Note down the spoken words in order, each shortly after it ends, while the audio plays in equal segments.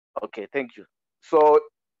Okay, thank you. So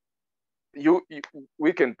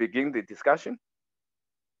we can begin the discussion.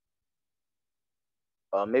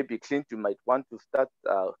 Maybe Clint, you might want to start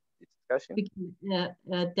the discussion.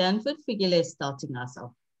 Danford Figile is starting us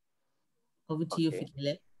off. Over to you,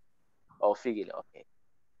 Figile. Oh, Figile, okay.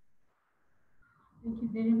 Thank you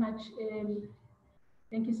very much.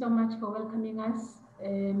 Thank you so much for welcoming us.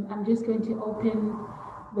 I'm just going to open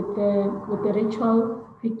with the ritual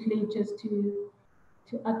quickly, just to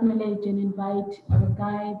acknowledge and invite our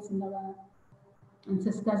guides and our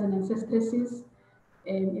ancestors and ancestresses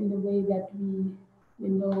in the way that we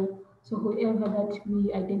know. So whoever that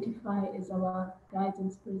we identify as our guides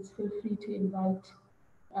and spirits, feel free to invite,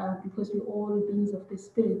 because we're all beings of the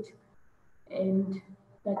spirit, and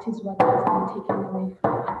that is what has been taken away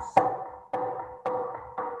from us.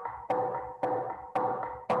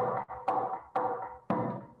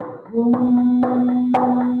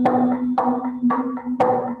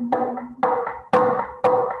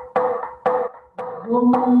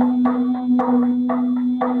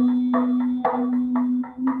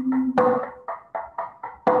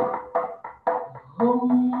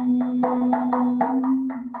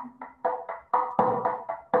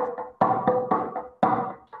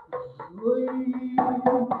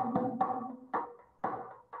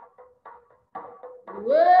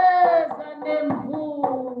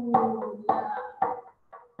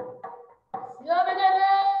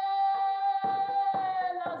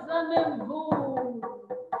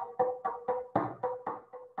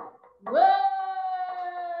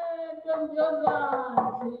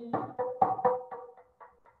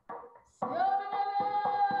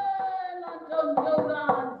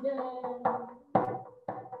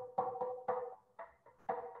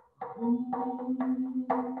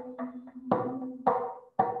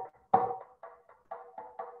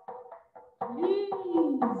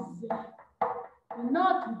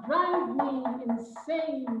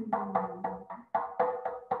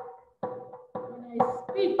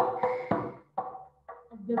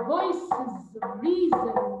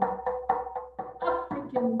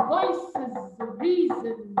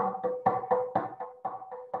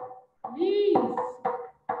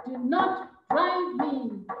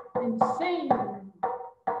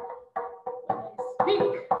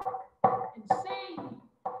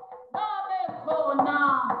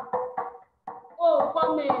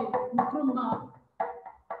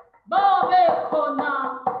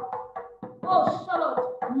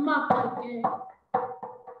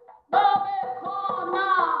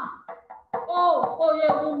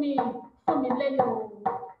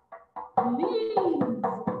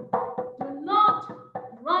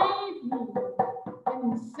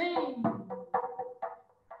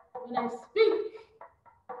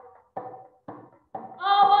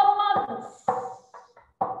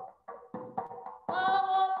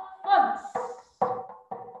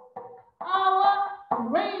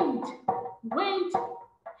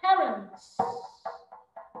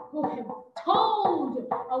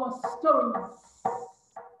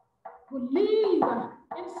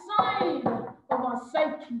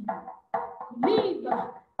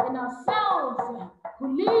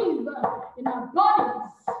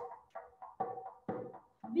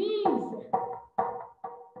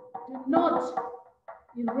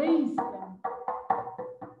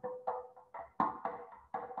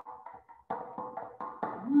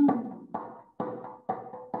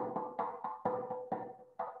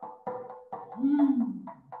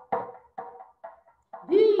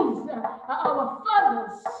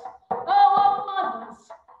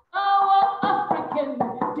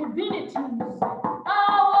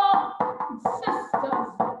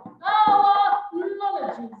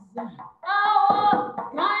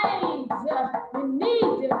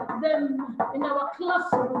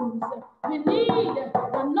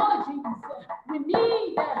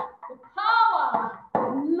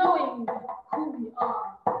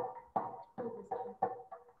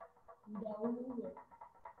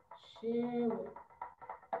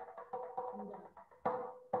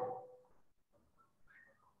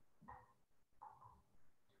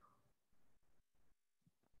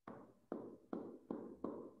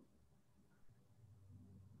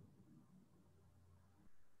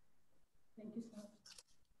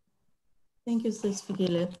 Thank you, Sis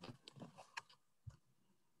Figile.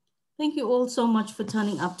 Thank you all so much for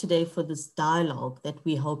turning up today for this dialogue that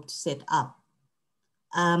we hope to set up.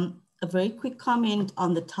 A very quick comment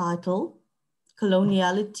on the title.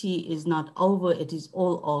 Coloniality is not over, it is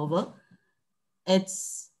all over.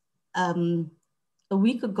 It's a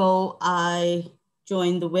week ago, I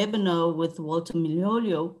joined the webinar with Walter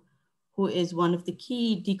Migliolio, who is one of the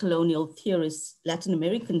key decolonial theorists, Latin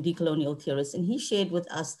American decolonial theorists, and he shared with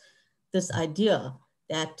us this idea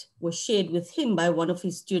that was shared with him by one of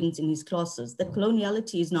his students in his classes, that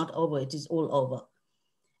coloniality is not over, it is all over.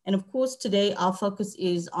 And of course, today our focus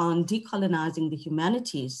is on decolonizing the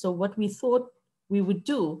humanities. So what we thought we would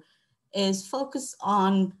do is focus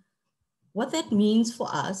on what that means for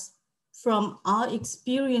us from our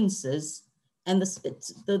experiences and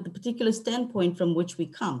the particular standpoint from which we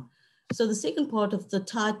come. So the second part of the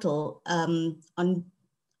title on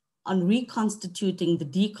reconstituting the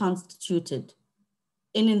deconstituted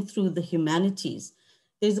in and through the humanities.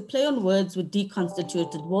 There's a play on words with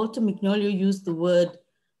deconstituted. Walter Mignolio used the word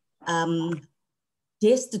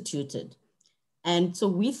destituted. And so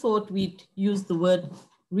we thought we'd use the word,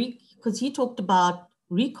 because he talked about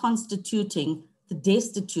reconstituting the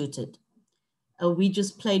destituted. We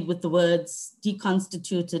just played with the words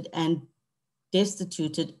deconstituted and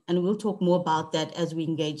destituted, and we'll talk more about that as we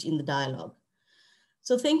engage in the dialogue.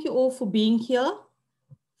 So thank you all for being here.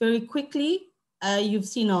 Very quickly, you've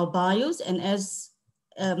seen our bios, and as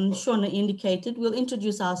Shona indicated, we'll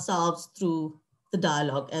introduce ourselves through the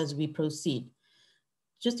dialogue as we proceed.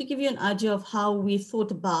 Just to give you an idea of how we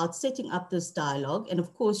thought about setting up this dialogue, and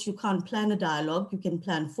of course you can't plan a dialogue, you can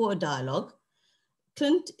plan for a dialogue.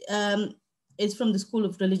 Clint is from the School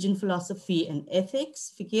of Religion, Philosophy and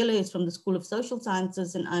Ethics. Fikile is from the School of Social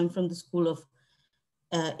Sciences, and I'm from the School of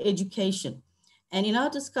Education. And in our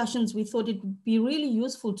discussions, we thought it would be really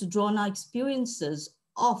useful to draw on our experiences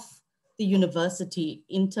of the university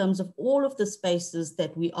in terms of all of the spaces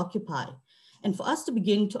that we occupy. And for us to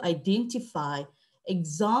begin to identify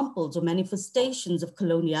examples or manifestations of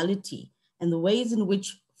coloniality and the ways in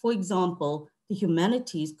which, for example, the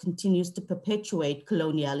humanities continues to perpetuate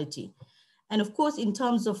coloniality. And of course, in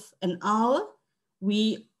terms of an hour,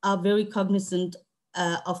 we are very cognizant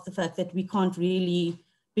of the fact that we can't really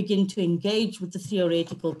begin to engage with the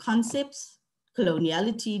theoretical concepts,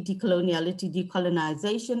 coloniality,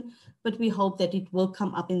 decolonization, but we hope that it will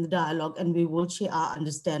come up in the dialogue and we will share our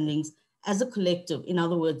understandings as a collective. In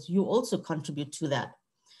other words, you also contribute to that.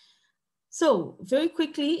 So very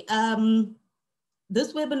quickly,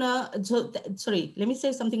 this webinar, let me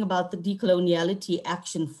say something about the Decoloniality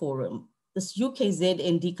Action Forum. This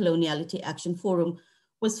UKZN Decoloniality Action Forum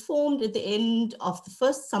was formed at the end of the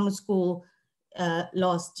first summer school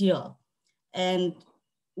last year. And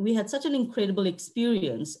we had such an incredible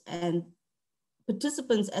experience, and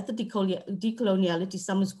participants at the Decoloniality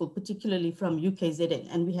Summer School, particularly from UKZN,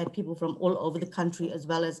 and we had people from all over the country as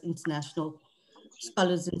well as international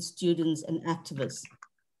scholars and students and activists,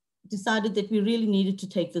 decided that we really needed to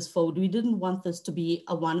take this forward. We didn't want this to be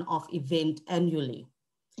a one-off event annually.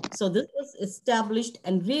 So this was established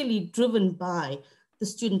and really driven by the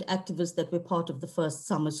student activists that were part of the first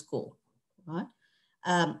summer school, right?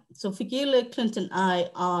 So Fikile, Clint, and I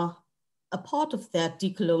are a part of that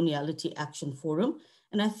Decoloniality Action Forum.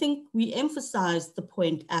 And I think we emphasize the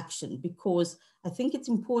point action because I think it's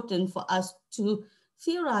important for us to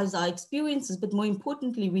theorize our experiences, but more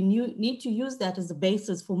importantly, we need to use that as a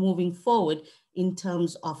basis for moving forward in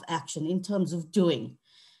terms of action, in terms of doing.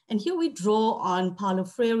 And here we draw on Paulo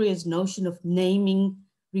Freire's notion of naming,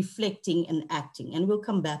 reflecting, and acting, and we'll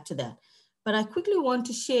come back to that. But I quickly want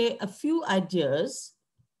to share a few ideas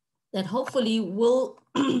that hopefully will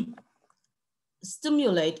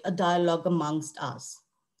stimulate a dialogue amongst us.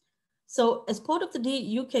 So as part of the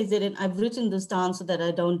UKZN, I've written this down so that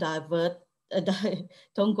I don't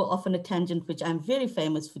don't go off on a tangent, which I'm very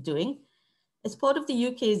famous for doing. As part of the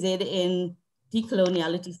UKZN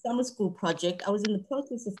Decoloniality Summer School project, I was in the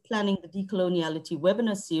process of planning the Decoloniality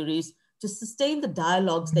webinar series to sustain the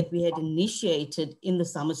dialogues that we had initiated in the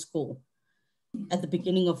summer school at the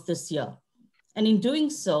beginning of this year. And in doing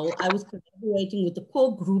so, I was collaborating with the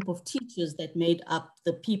core group of teachers that made up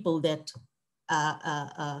the people that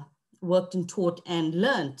worked and taught and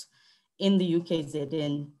learned in the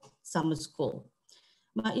UKZN summer school.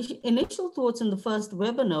 My initial thoughts in the first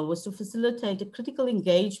webinar was to facilitate a critical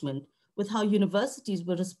engagement with how universities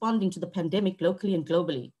were responding to the pandemic locally and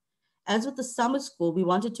globally. As with the summer school, we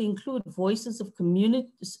wanted to include voices of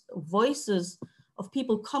communities, voices of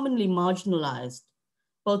people commonly marginalized,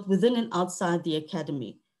 both within and outside the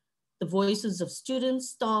academy. The voices of students,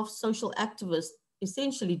 staff, social activists,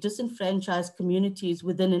 essentially disenfranchised communities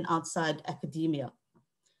within and outside academia.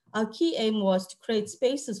 Our key aim was to create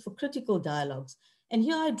spaces for critical dialogues. And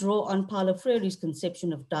here I draw on Paulo Freire's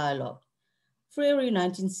conception of dialogue. Freire, in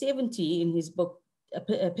 1970, in his book,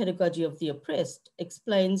 Pedagogy of the Oppressed,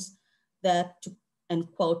 explains that, and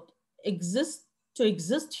quote, to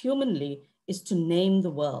exist humanly is to name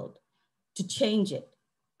the world, to change it,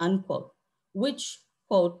 unquote, which,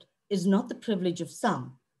 quote, is not the privilege of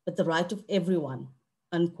some, but the right of everyone,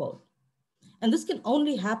 unquote. And this can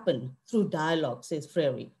only happen through dialogue, says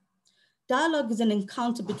Freire. Dialogue is an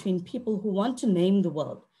encounter between people who want to name the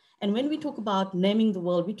world. And when we talk about naming the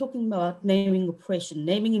world, we're talking about naming oppression,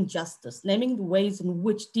 naming injustice, naming the ways in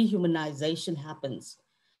which dehumanization happens.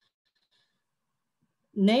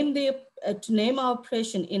 To name our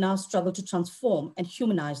oppression in our struggle to transform and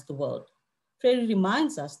humanize the world. Freire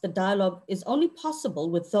reminds us that dialogue is only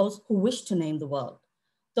possible with those who wish to name the world.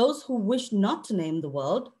 Those who wish not to name the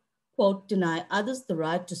world, quote, deny others the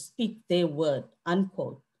right to speak their word,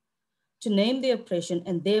 unquote, to name their oppression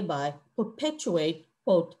and thereby perpetuate,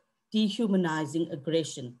 quote, dehumanizing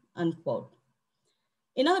aggression, unquote.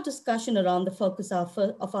 In our discussion around the focus of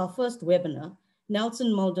our first webinar,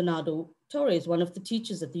 Nelson Maldonado-Torres, one of the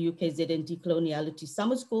teachers at the UKZN Decoloniality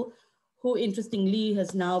Summer School, who interestingly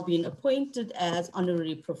has now been appointed as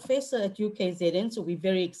honorary professor at UKZN. So we're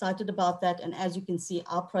very excited about that. And as you can see,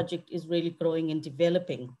 our project is really growing and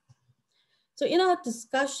developing. So in our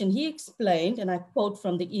discussion, he explained, and I quote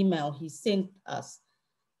from the email he sent us,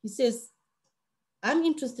 he says, I'm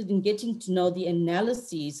interested in getting to know the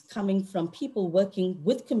analyses coming from people working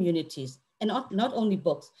with communities and not only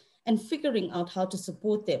books, and figuring out how to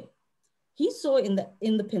support them. He saw in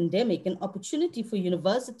the pandemic an opportunity for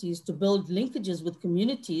universities to build linkages with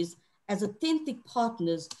communities as authentic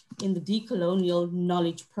partners in the decolonial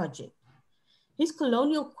knowledge project. His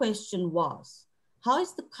colonial question was, how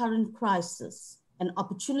is the current crisis an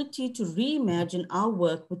opportunity to reimagine our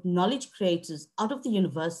work with knowledge creators out of the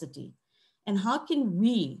university? And how can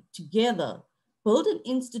we together build an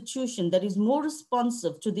institution that is more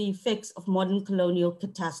responsive to the effects of modern colonial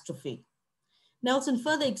catastrophe? Nelson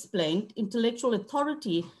further explained, intellectual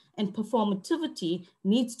authority and performativity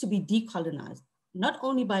needs to be decolonized, not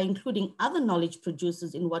only by including other knowledge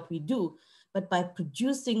producers in what we do, but by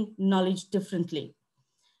producing knowledge differently.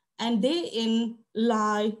 And therein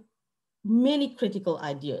lie many critical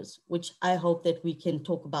ideas, which I hope that we can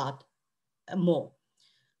talk about more.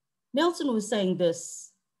 Nelson was saying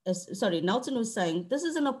this is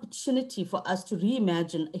an opportunity for us to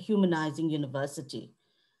reimagine a humanizing university.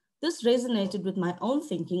 This resonated with my own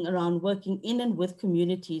thinking around working in and with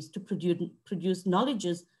communities to produce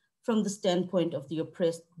knowledges from the standpoint of the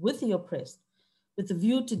oppressed, with a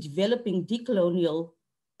view to developing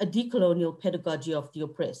a decolonial pedagogy of the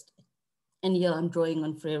oppressed. And here I'm drawing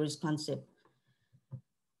on Freire's concept.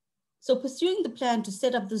 So pursuing the plan to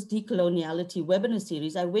set up this decoloniality webinar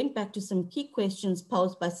series, I went back to some key questions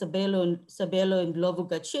posed by Sabelo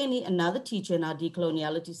Ndlovu-Gatsheni, another teacher in our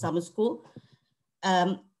decoloniality summer school,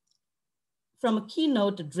 from a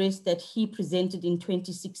keynote address that he presented in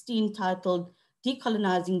 2016 titled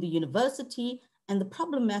Decolonizing the University and the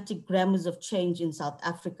Problematic Grammars of Change in South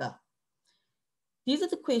Africa. These are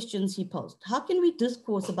the questions he posed. How can we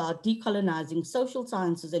discourse about decolonizing social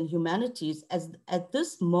sciences and humanities at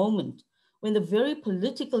this moment when the very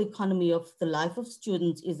political economy of the life of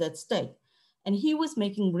students is at stake? And he was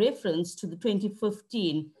making reference to the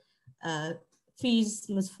 2015 Fees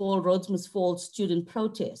Must Fall, Roads Must Fall student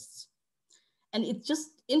protests. And it's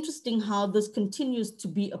just interesting how this continues to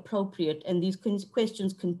be appropriate and these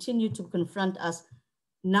questions continue to confront us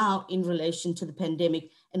now in relation to the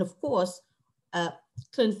pandemic. And of course,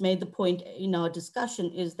 Clint made the point in our discussion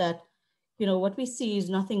is that, what we see is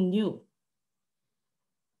nothing new.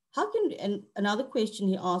 And another question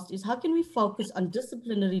he asked is, how can we focus on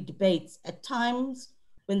disciplinary debates at times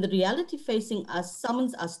when the reality facing us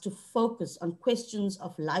summons us to focus on questions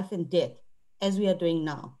of life and death, as we are doing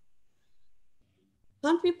now?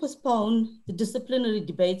 Can't we postpone the disciplinary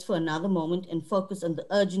debates for another moment and focus on the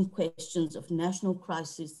urgent questions of national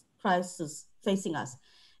crisis facing us?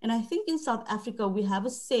 And I think in South Africa, we have a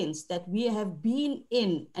sense that we have been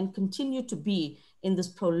in and continue to be in this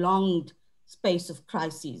prolonged space of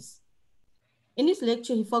crises. In his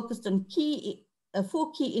lecture, he focused on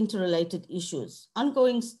four key interrelated issues: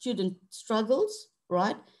 ongoing student struggles,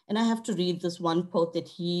 right? And I have to read this one quote that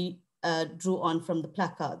he drew on from the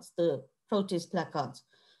placards, the protest placards.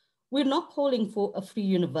 We're not calling for a free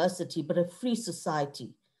university, but a free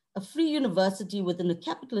society. A free university within a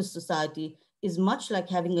capitalist society is much like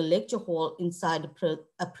having a lecture hall inside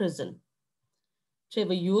a prison.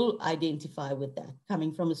 Trevor, you'll identify with that,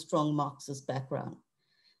 coming from a strong Marxist background.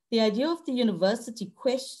 The idea of the university,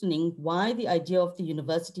 questioning why the idea of the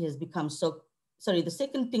university has become the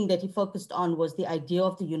second thing that he focused on was the idea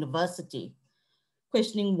of the university,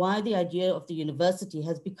 questioning why the idea of the university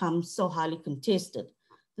has become so highly contested.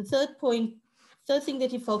 The third thing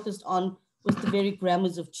that he focused on was the very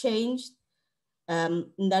grammars of change,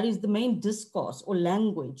 And that is the main discourse or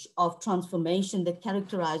language of transformation that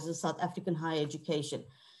characterizes South African higher education.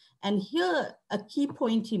 And here, a key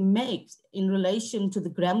point he makes in relation to the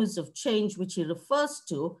grammars of change, which he refers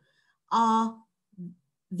to, are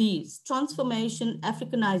these: transformation,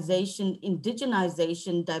 Africanization,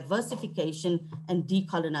 indigenization, diversification, and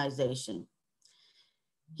decolonization.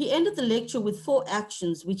 He ended the lecture with 4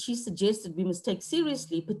 actions which he suggested we must take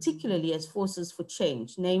seriously, particularly as forces for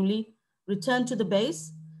change, namely, return to the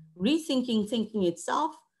base, rethinking thinking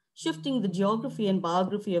itself, shifting the geography and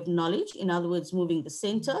biography of knowledge, in other words, moving the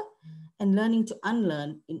center, and learning to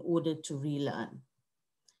unlearn in order to relearn.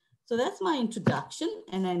 So that's my introduction,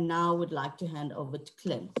 and I now would like to hand over to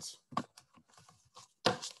Clint.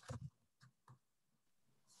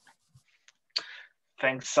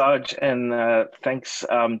 Thanks, Sarge, and thanks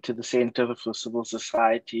to the Center for Civil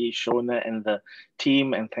Society, Shona, and the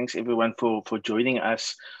team, and thanks everyone for joining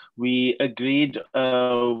us. We agreed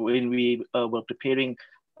when we were preparing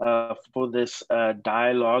for this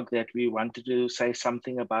dialogue that we wanted to say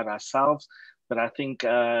something about ourselves, but I think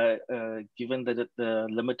given that the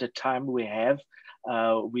limited time we have,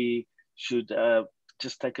 we should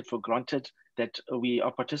just take it for granted that we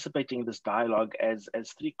are participating in this dialogue as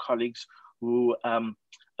 3 colleagues who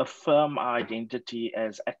affirm our identity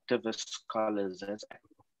as activist scholars, as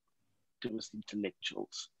activist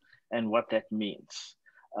intellectuals, and what that means.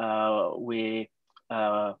 We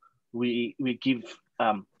give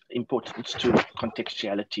importance to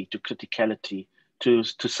contextuality, to criticality, to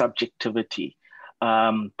subjectivity,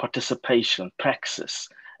 participation, praxis,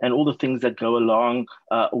 and all the things that go along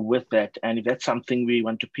with that. And if that's something we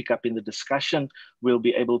want to pick up in the discussion, we'll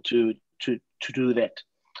be able to do that.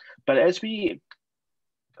 But as we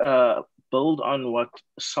build on what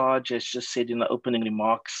Sarge has just said in the opening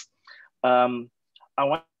remarks, I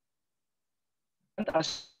want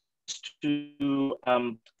us to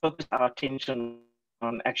focus our attention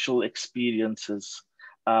on actual experiences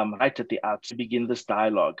right at the outset to begin this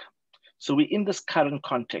dialogue. So we're in this current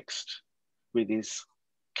context where there's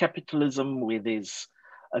capitalism, where there's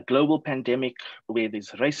a global pandemic, where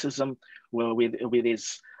there's racism, where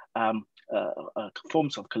there's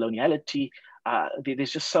forms of coloniality.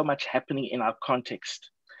 There's just so much happening in our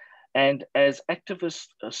context. And as activist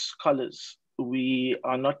scholars, we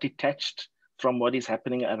are not detached from what is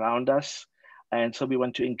happening around us. And so we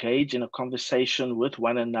want to engage in a conversation with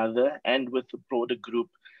one another and with the broader group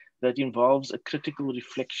that involves a critical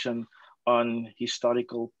reflection on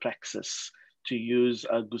historical praxis, to use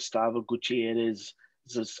Gustavo Gutierrez's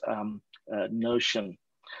notion.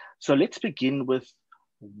 So let's begin with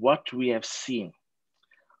what we have seen,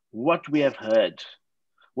 what we have heard,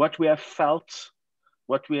 what we have felt,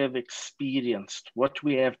 what we have experienced, what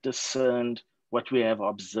we have discerned, what we have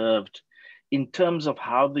observed in terms of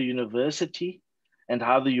how the university and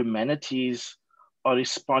how the humanities are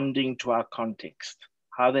responding to our context,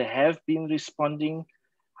 how they have been responding,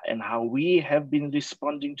 and how we have been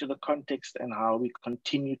responding to the context, and how we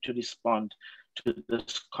continue to respond to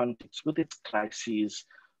this context with its crises,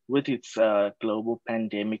 with its global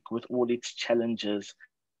pandemic, with all its challenges,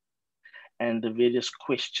 and the various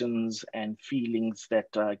questions and feelings that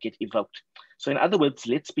get evoked. So in other words,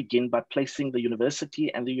 let's begin by placing the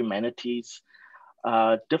university and the humanities,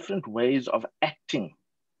 different ways of acting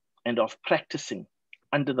and of practicing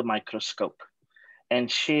under the microscope, and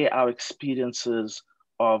share our experiences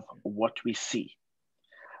of what we see.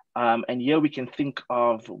 And here we can think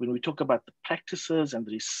of, when we talk about the practices and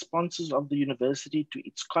the responses of the university to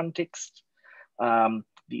its context,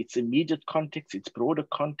 its immediate context, its broader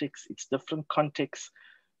context, its different contexts,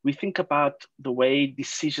 we think about the way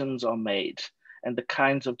decisions are made and the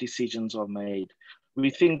kinds of decisions are made.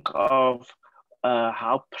 We think of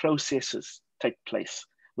how processes take place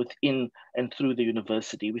within and through the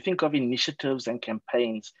university. We think of initiatives and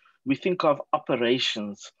campaigns. We think of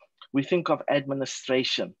operations. We think of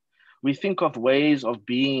administration. We think of ways of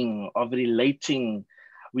being, of relating.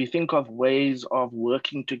 We think of ways of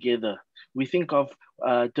working together. We think of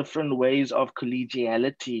different ways of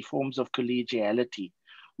collegiality, forms of collegiality.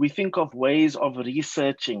 We think of ways of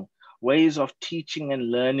researching, ways of teaching and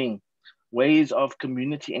learning, ways of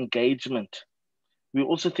community engagement. We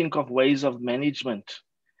also think of ways of management,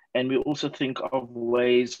 and we also think of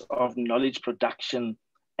ways of knowledge production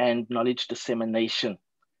and knowledge dissemination.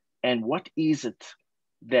 And what is it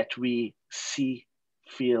that we see,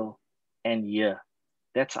 feel, and hear?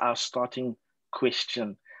 That's our starting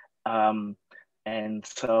question. And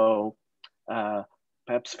so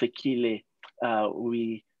perhaps Fikile,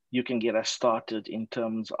 you can get us started in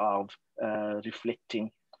terms of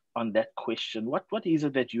reflecting on that question. What is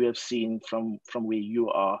it that you have seen from where you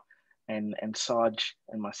are, and Sarge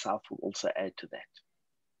and myself will also add to that.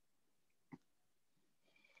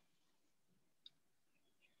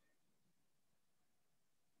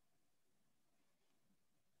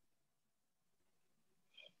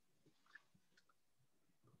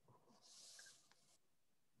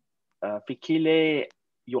 Fikile,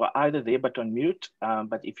 you are either there but on mute.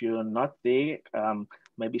 But if you're not there,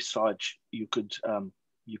 maybe Sarge, you could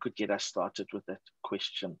get us started with that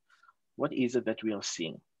question. What is it that we are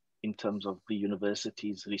seeing in terms of the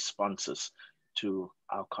university's responses to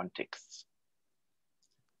our contexts?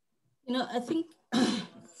 You know, I think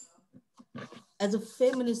as a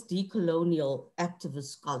feminist decolonial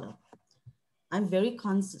activist scholar, I'm very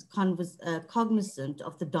cognizant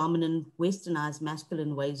of the dominant westernized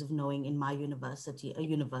masculine ways of knowing in my university, a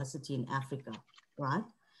university in Africa, right?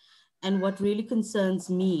 And what really concerns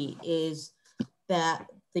me is that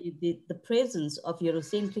the presence of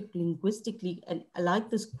Eurocentric linguistically, and I like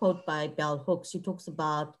this quote by Bell Hooks. She talks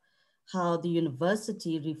about how the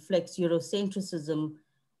university reflects Eurocentrism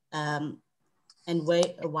and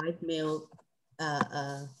a white male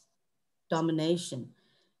domination.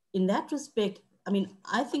 In that respect, I mean,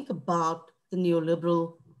 I think about the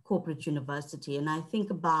neoliberal corporate university, and I think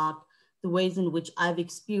about the ways in which I've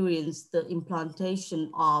experienced the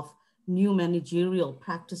implantation of new managerial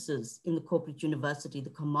practices in the corporate university, the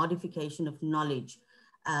commodification of knowledge,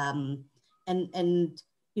 and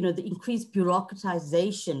you know, the increased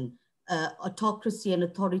bureaucratization, autocracy and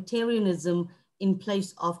authoritarianism in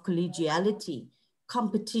place of collegiality,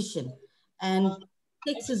 competition, and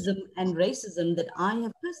sexism and racism that I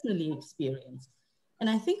have personally experienced. And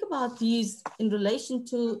I think about these in relation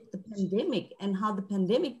to the pandemic and how the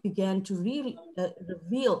pandemic began to really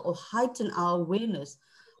reveal or heighten our awareness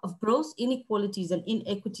of gross inequalities and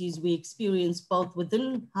inequities we experience both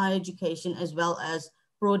within higher education as well as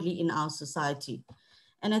broadly in our society.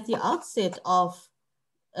 And at the outset of,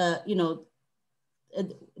 you know,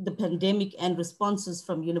 the pandemic and responses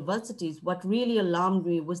from universities, what really alarmed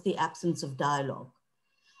me was the absence of dialogue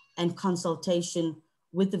and consultation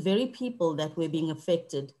with the very people that were being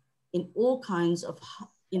affected in all kinds of,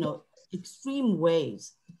 you know, extreme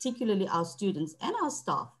ways, particularly our students and our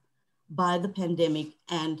staff, by the pandemic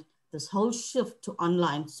and this whole shift to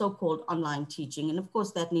online, so-called online teaching. And of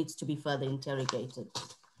course, that needs to be further interrogated.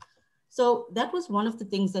 So that was one of the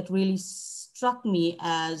things that really struck me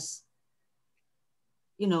as,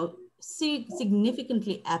 you know,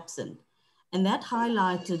 significantly absent. And that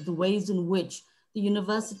highlighted the ways in which the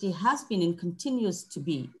university has been and continues to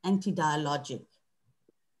be anti-dialogic.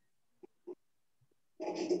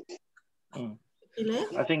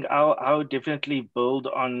 I think I'll definitely build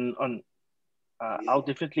on I'll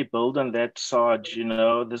definitely build on that, Sarge. You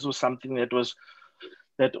know, this was something that was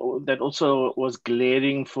that also was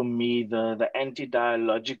glaring for me, the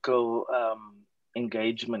anti-dialogical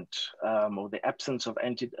engagement, or the absence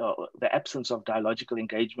of dialogical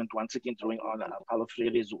engagement. Once again, drawing on Paulo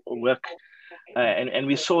Freire's work, and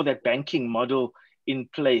we saw that banking model in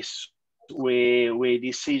place, where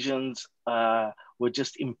decisions were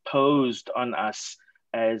just imposed on us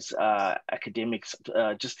as academics,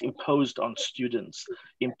 just imposed on students,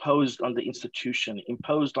 imposed on the institution,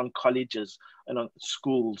 imposed on colleges and on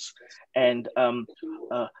schools, and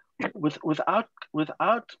without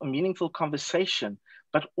a meaningful conversation,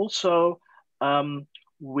 but also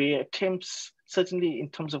where attempts, certainly in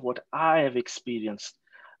terms of what I have experienced,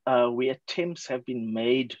 where attempts have been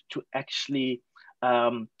made to actually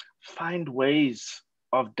find ways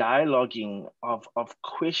of dialoguing, of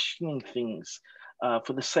questioning things,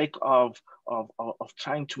 for the sake of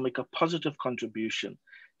trying to make a positive contribution.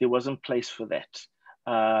 There wasn't place for that.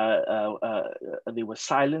 There was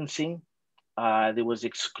silencing, there was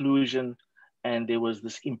exclusion, and there was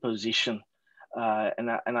this imposition.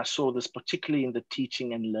 And I saw this particularly in the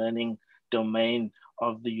teaching and learning domain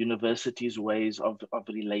of the university's ways of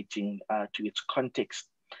relating to its context.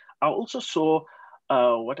 I also saw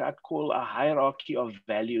what I'd call a hierarchy of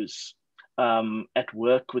values at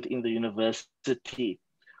work within the university,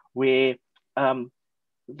 where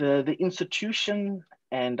the institution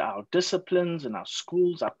and our disciplines and our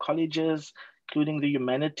schools, our colleges, including the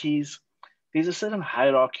humanities, there's a certain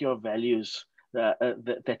hierarchy of values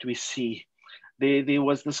that we see. There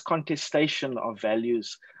was this contestation of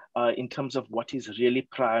values in terms of what is really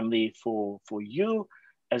primary for you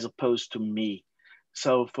as opposed to me.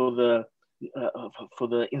 So for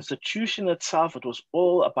the institution itself, it was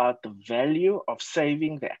all about the value of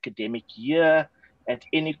saving the academic year at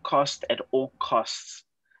any cost, at all costs.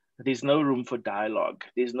 There's no room for dialogue.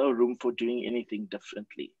 There's no room for doing anything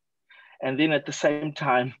differently. And then at the same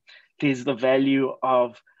time, there's the value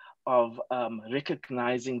of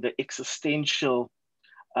recognizing the existential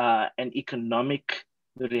and economic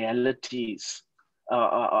realities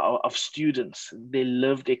of students, their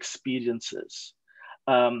lived experiences.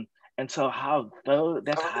 And so how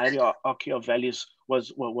that hierarchy of values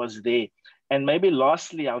was there. And maybe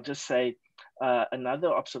lastly, I'll just say, another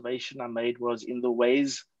observation I made was in the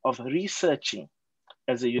ways of researching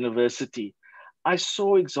as a university. I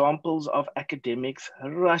saw examples of academics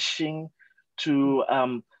rushing to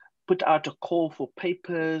put out a call for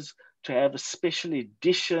papers, to have a special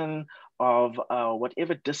edition of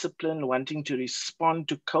whatever discipline wanting to respond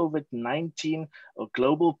to COVID-19 or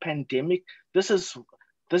global pandemic. This is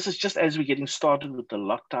just as we're getting started with the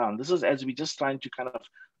lockdown. This is as we're just trying to kind of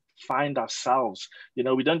find ourselves. You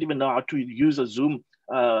know, we don't even know how to use a Zoom,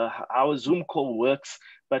 how a Zoom call works,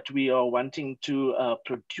 but we are wanting to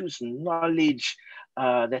produce knowledge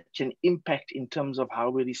that can impact in terms of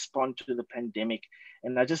how we respond to the pandemic.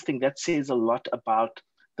 And I just think that says a lot about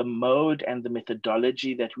the mode and the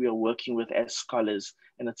methodology that we are working with as scholars.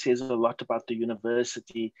 And it says a lot about the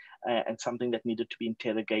university and something that needed to be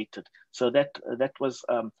interrogated. So that was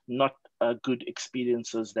not good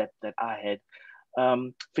experiences that I had.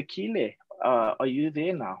 Fikile, are you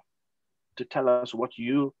there now to tell us what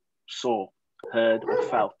you saw, heard, or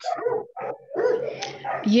felt?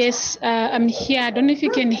 Yes, I'm here. I don't know if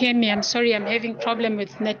you can hear me. I'm sorry, I'm having problem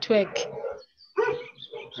with network.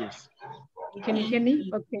 Yes. Can you hear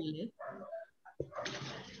me? Okay.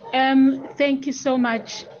 Thank you so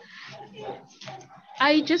much.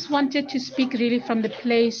 I just wanted to speak really from the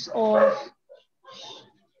place of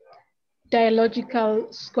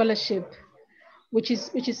dialogical scholarship, which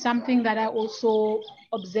is something that I also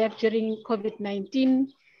observed during COVID-19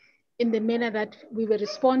 in the manner that we were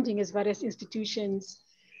responding as various institutions,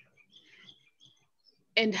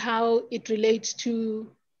 and how it relates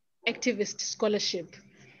to activist scholarship,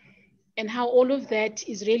 and how all of that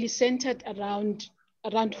is really centered around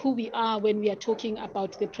who we are when we are talking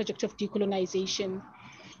about the project of decolonization.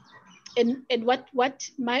 And what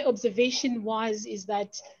my observation was is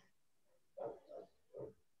that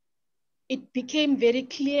it became very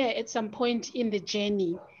clear at some point in the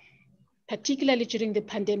journey, particularly during the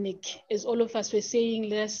pandemic, as all of us were saying,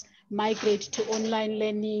 let's migrate to online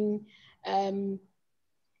learning,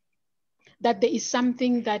 that there is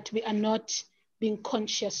something that we are not being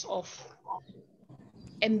conscious of.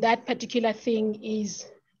 And that particular thing is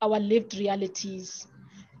our lived realities,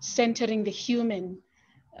 centering the human,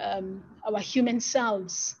 our human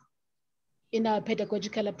selves in our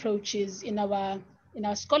pedagogical approaches, in our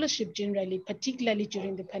scholarship generally, particularly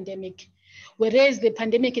during the pandemic. Whereas the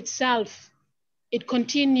pandemic itself, it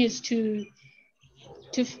continues to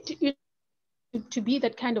be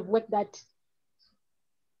that kind of work that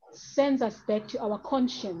sends us back to our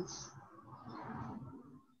conscience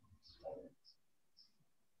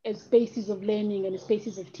as spaces of learning and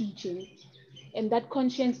spaces of teaching. And that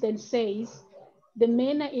conscience then says, the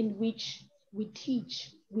manner in which we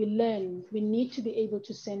teach, we learn, we need to be able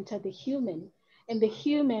to center the human. And the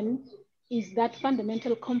human is that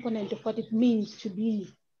fundamental component of what it means to be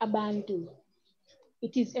Abantu.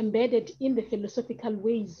 It is embedded in the philosophical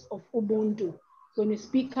ways of Ubuntu. When we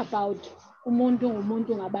speak about Umuntu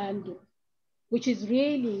Ngabantu, which is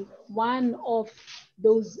really one of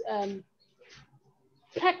those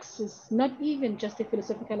praxis, not even just a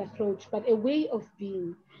philosophical approach, but a way of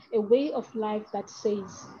being, a way of life that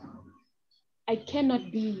says, I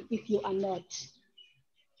cannot be if you are not.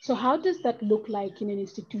 So how does that look like in an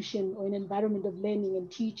institution or an environment of learning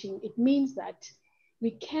and teaching? It means that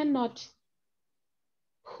we cannot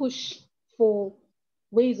push for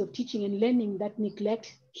ways of teaching and learning that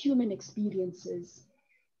neglect human experiences.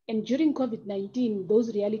 And during COVID-19,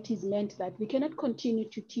 those realities meant that we cannot continue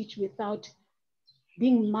to teach without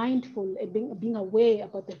being mindful and being aware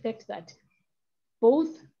about the fact that both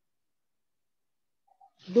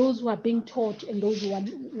those who are being taught and those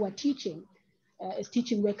who are teaching as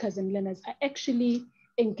teaching workers and learners are actually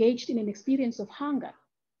engaged in an experience of hunger,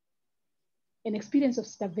 an experience of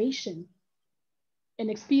starvation, an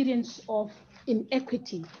experience of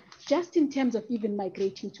inequity, just in terms of even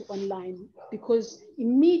migrating to online, because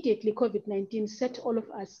immediately COVID-19 set all of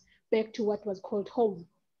us back to what was called home.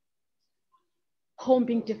 Home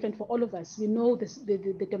being different for all of us. We know the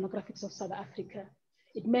demographics of South Africa.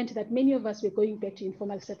 It meant that many of us were going back to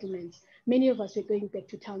informal settlements. Many of us were going back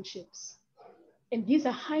to townships. And these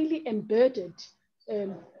are highly embedded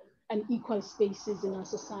unequal spaces in our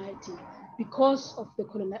society because of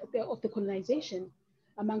the colonization,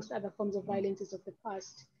 amongst other forms of violences of the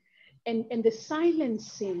past. And the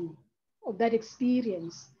silencing of that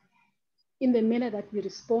experience in the manner that we're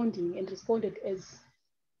responding and responded as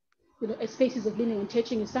spaces of learning and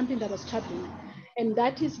teaching is something that was troubling. And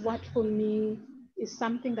that is what, for me, is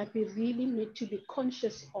something that we really need to be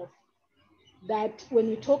conscious of. That when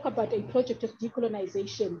we talk about a project of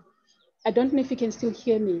decolonization, I don't know if you can still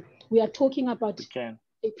hear me. We are talking about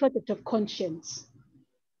a project of conscience,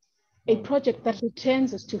 a project that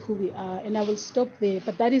returns us to who we are. And I will stop there,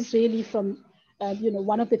 but that is really from,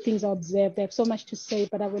 one of the things I observed. I have so much to say,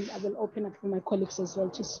 but I will open up for my colleagues as well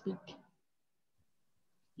to speak.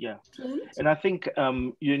 Yeah, and I think,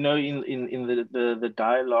 in the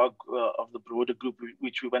dialogue of the broader group,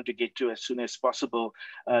 which we want to get to as soon as possible,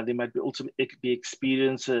 there might be also be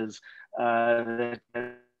experiences that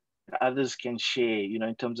others can share,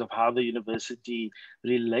 in terms of how the university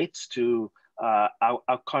relates to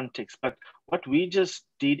our context. But what we just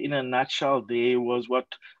did in a nutshell there was what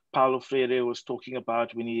Paulo Freire was talking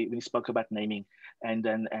about when he spoke about naming and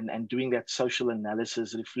doing that social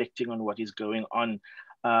analysis, reflecting on what is going on.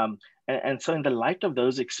 And so in the light of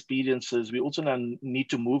those experiences, we also now need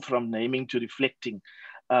to move from naming to reflecting.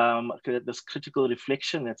 This critical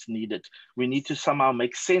reflection that's needed. We need to somehow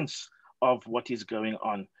make sense of what is going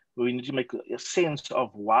on. We need to make a sense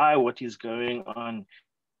of why what is going on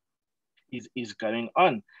is going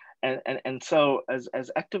on. And so as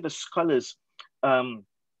activist scholars,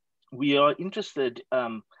 we are interested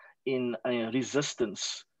in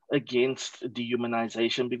resistance against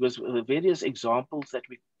dehumanization, because the various examples that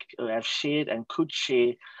we have shared and could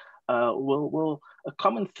share a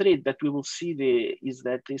common thread that we will see there is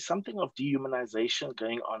that there's something of dehumanization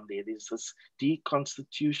going on there. There's this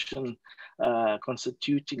deconstituting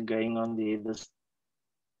going on there, this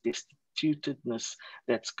destitutedness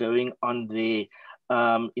that's going on there.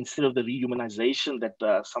 Instead of the rehumanization that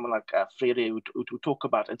someone like Freire would talk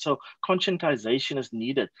about. And so conscientization is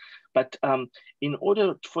needed. But in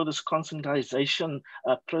order for this conscientization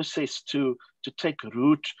process to take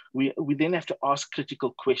root, we then have to ask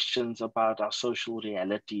critical questions about our social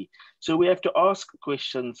reality. So we have to ask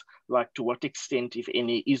questions like, to what extent, if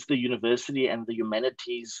any, is the university and the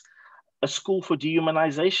humanities a school for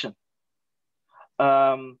dehumanization?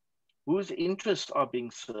 Whose interests are being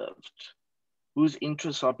served? Whose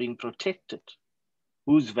interests are being protected,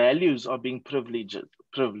 whose values are being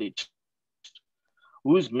privileged,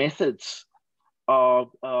 whose methods are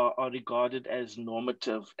regarded as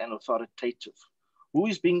normative and authoritative, who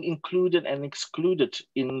is being included and excluded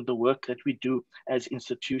in the work that we do as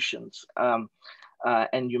institutions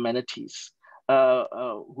and humanities,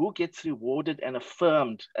 who gets rewarded and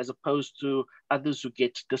affirmed as opposed to others who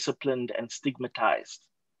get disciplined and stigmatized.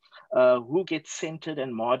 Who gets centered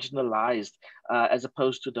and marginalized as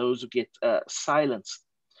opposed to those who get silenced.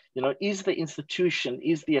 Is the institution,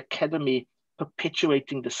 is the academy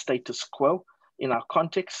perpetuating the status quo in our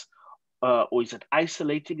context, or is it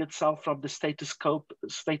isolating itself from the status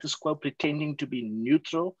quo, pretending to be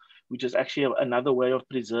neutral, which is actually another way of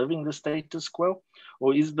preserving the status quo?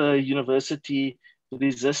 Or is the university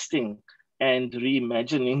resisting and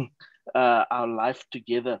reimagining our life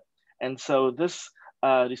together? And so this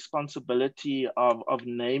responsibility of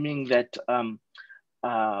naming that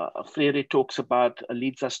Freire talks about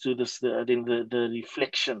leads us to this, the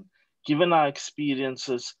reflection. Given our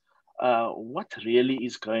experiences, what really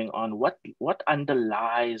is going on? What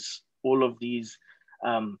underlies all of these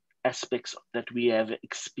aspects that we have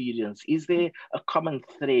experienced? Is there a common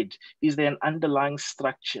thread? Is there an underlying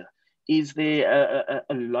structure? Is there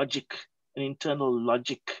a logic, an internal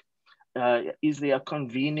logic? Is there a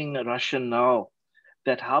convening rationale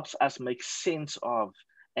that helps us make sense of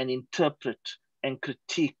and interpret and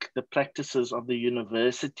critique the practices of the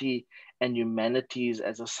university and humanities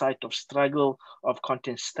as a site of struggle, of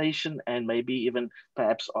contestation, and maybe even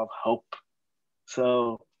perhaps of hope?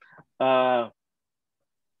 So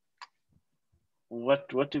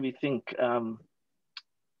what do we think?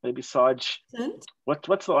 Maybe Sarge,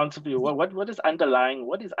 what's the answer for you? What is underlying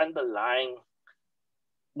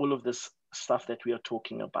all of this stuff that we are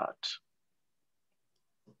talking about?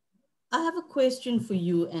 I have a question for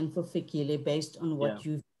you and for Fikile based on what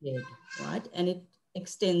you've said, right? And it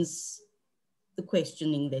extends the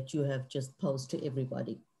questioning that you have just posed to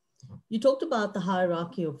everybody. You talked about the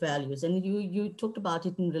hierarchy of values, and you talked about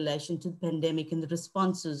it in relation to the pandemic and the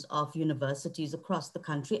responses of universities across the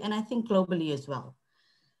country, and I think globally as well.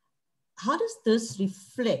 How does this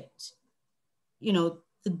reflect, the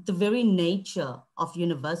very nature of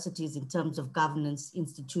universities in terms of governance,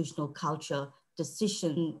 institutional culture,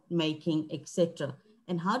 decision-making, etc.?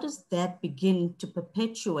 And how does that begin to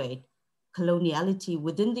perpetuate coloniality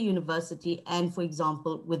within the university and, for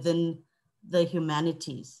example, within the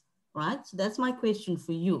humanities, right? So that's my question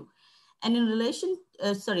for you. And in relation,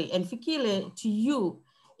 and Fikile, to you,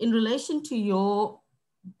 in relation to your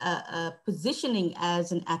positioning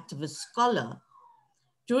as an activist scholar,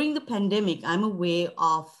 during the pandemic, I'm aware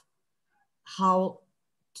of how,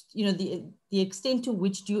 you know, the extent to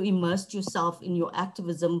which you immersed yourself in your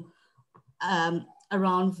activism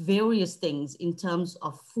around various things in terms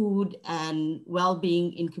of food and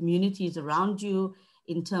well-being in communities around you,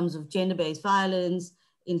 in terms of gender-based violence,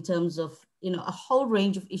 in terms of, you know, a whole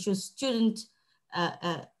range of issues.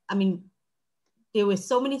 I mean, there were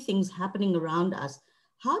so many things happening around us.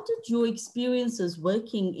 How did your experiences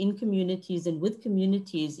working in communities and with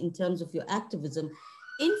communities in terms of your activism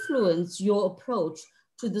influence your approach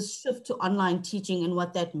to the shift to online teaching and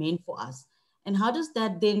what that meant for us? And how does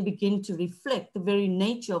that then begin to reflect the very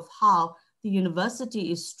nature of how the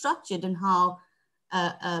university is structured and how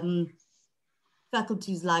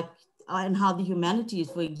faculties like, and how the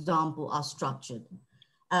humanities, for example, are structured?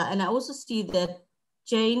 And I also see that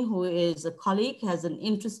Jane, who is a colleague, has an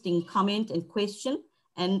interesting comment and question.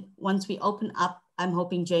 And once we open up, I'm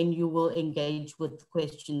hoping, Jane, you will engage with the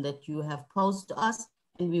question that you have posed to us,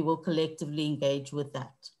 and we will collectively engage with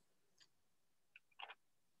that.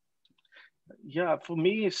 Yeah, for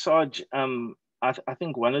me, Saj, I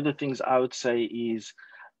think one of the things I would say is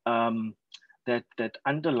that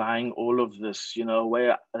underlying all of this, you know,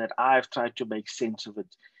 that I've tried to make sense of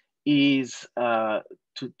it, is to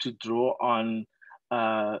draw on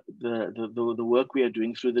the work we are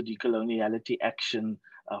doing through the Decoloniality Action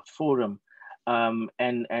Forum, and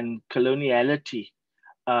coloniality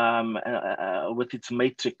with its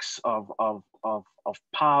matrix of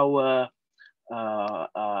power,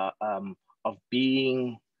 of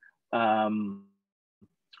being,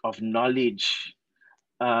 of knowledge,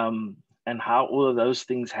 and how all of those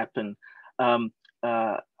things happen,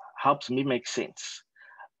 helps me make sense.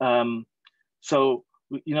 So,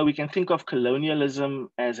 you know, we can think of colonialism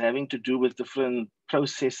as having to do with different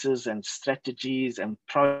processes and strategies and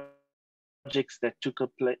projects that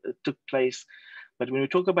took place. But when we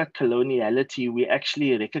talk about coloniality, we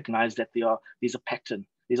actually recognize that there's a pattern.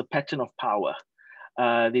 There's a pattern of power.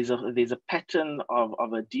 There's a pattern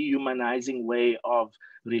of a dehumanizing way of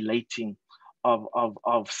relating,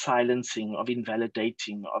 of silencing, of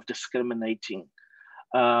invalidating, of discriminating,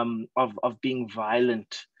 of being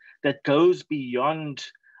violent, that goes beyond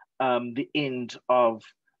the end of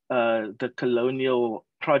the colonial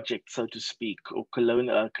project, so to speak, or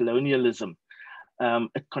colonialism.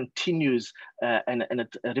 It continues and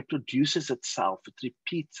it reproduces itself, it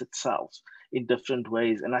repeats itself in different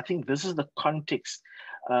ways. And I think this is the context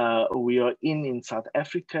we are in South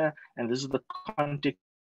Africa, and this is the context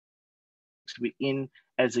we're in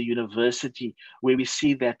as a university, where we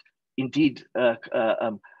see that indeed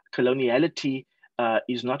coloniality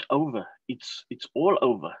is not over, it's all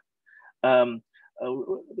over.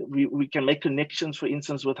 We can make connections, for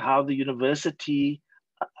instance, with how the university,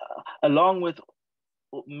 along with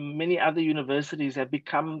many other universities, have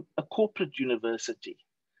become a corporate university.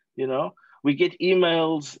 You know, we get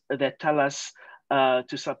emails that tell us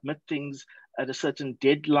to submit things at a certain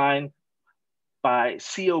deadline by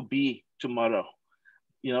COB tomorrow,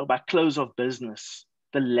 you know, by close of business.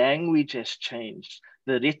 The language has changed,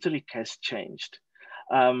 the rhetoric has changed.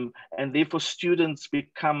 And therefore students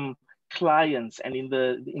become clients, and in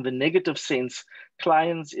the negative sense,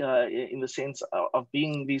 clients in the sense of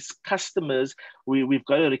being these customers. We've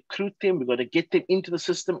got to recruit them, we've got to get them into the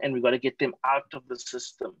system, and we've got to get them out of the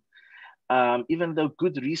system. Even though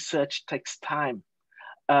good research takes time,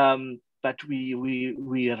 but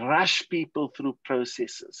we rush people through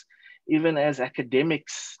processes. Even as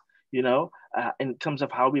academics, you know, in terms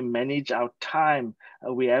of how we manage our time,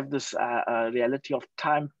 we have this reality of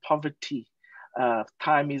time poverty.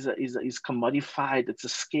 Time is commodified, it's a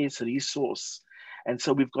scarce resource. And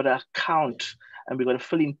so we've got to account, and we've got to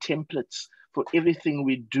fill in templates for everything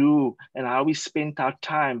we do and how we spend our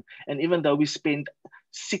time. And even though we spend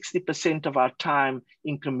 60% of our time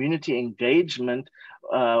in community engagement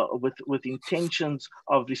with intentions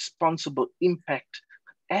of responsible impact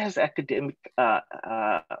as academic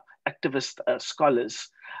activist scholars,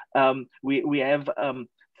 we have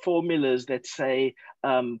formulas that say,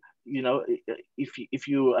 you know, if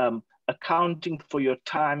you accounting for your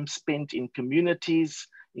time spent in communities,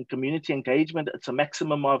 in community engagement, it's a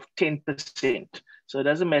maximum of 10%. So it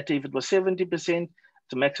doesn't matter if it was 70%,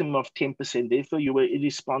 it's a maximum of 10%. Therefore, you were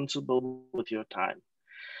irresponsible with your time.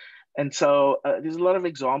 And so there's a lot of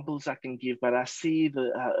examples I can give, but I see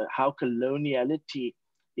how coloniality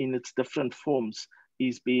in its different forms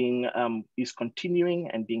is continuing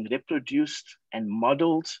and being reproduced and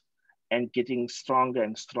modeled and getting stronger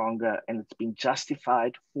and stronger, and it's been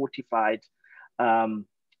justified, fortified, and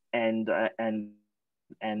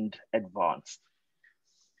and advanced.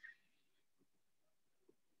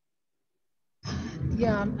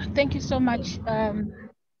 Yeah, thank you so much,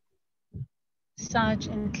 Sarge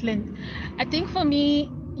and Clint. I think for me,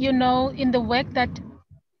 you know, in the work that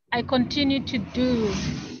I continue to do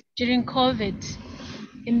during COVID,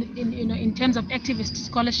 in terms of activist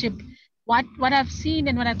scholarship, what I've seen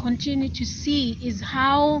and what I continue to see is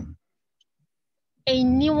how a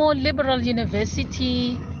neoliberal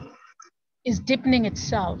university is deepening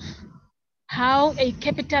itself, how a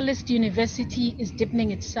capitalist university is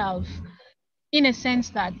deepening itself, in a sense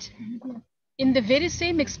that in the very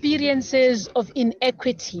same experiences of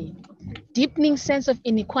inequity, deepening sense of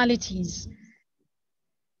inequalities,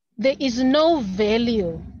 there is no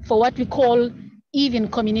value for what we call even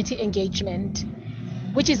community engagement,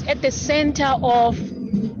 which is at the center of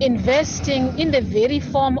investing in the very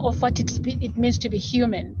form of what it means to be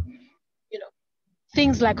human. You know,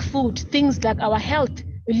 things like food, things like our health.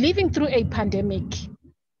 We're living through a pandemic,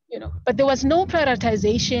 you know, but there was no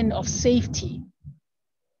prioritization of safety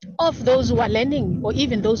of those who are learning or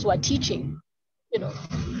even those who are teaching, you know,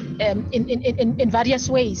 in various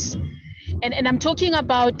ways. And I'm talking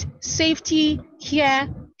about safety here,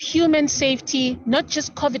 human safety, not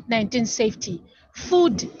just COVID-19 safety,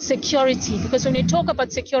 food security, because when we talk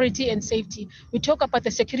about security and safety, we talk about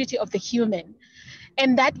the security of the human.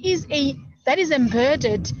 And that is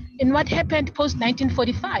embedded in what happened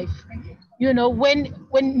post-1945. You know, when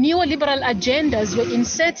neoliberal agendas were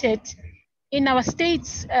inserted in our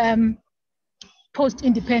states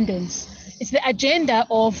post-independence. It's the agenda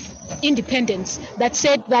of independence that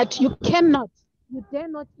said that you dare not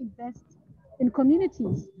invest in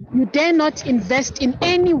communities. You dare not invest in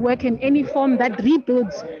any work in any form that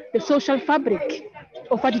rebuilds the social fabric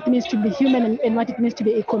of what it means to be human and what it means to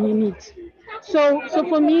be a community. So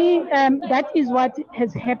for me, that is what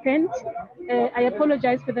has happened. I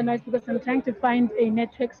apologize for the noise because I'm trying to find a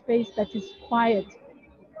network space that is quiet.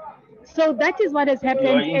 So that is what has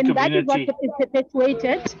happened, and that is what is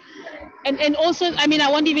perpetuated. And also, I mean,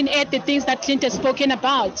 I won't even add the things that Clint has spoken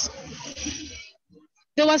about.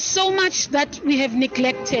 There was so much that we have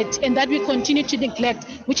neglected and that we continue to neglect,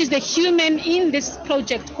 which is the human in this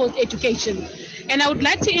project called education. And I would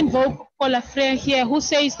like to invoke Paula Freire here, who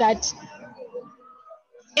says that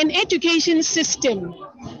an education system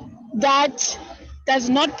that does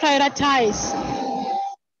not prioritize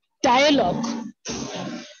dialogue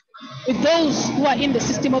with those who are in the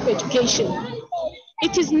system of education,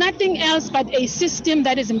 it is nothing else but a system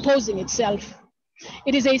that is imposing itself.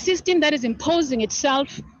 It is a system that is imposing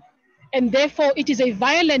itself, and therefore it is a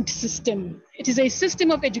violent system. It is a system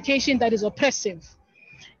of education that is oppressive.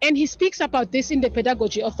 And he speaks about this in the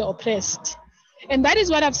pedagogy of the oppressed. And that is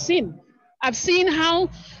what I've seen. I've seen how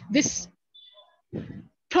this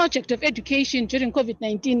project of education during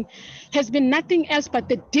COVID-19 has been nothing else but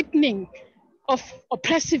the deepening of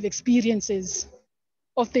oppressive experiences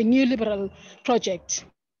of the neoliberal project,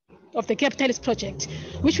 of the capitalist project,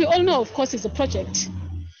 which we all know, of course, is a project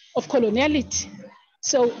of coloniality.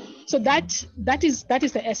 So that is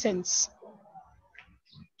the essence.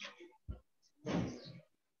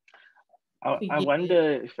 I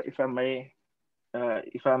wonder if I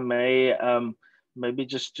may, maybe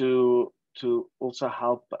just to also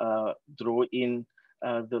help draw in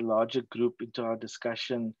the larger group into our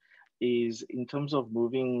discussion, is in terms of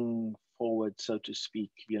moving forward, so to speak.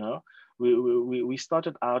 You know, we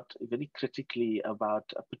started out very critically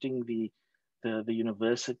about putting the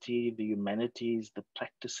university, the humanities, the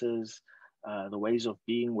practices, the ways of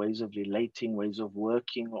being, ways of relating, ways of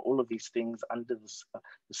working, all of these things under the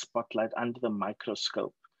spotlight, under the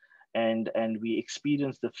microscope. And we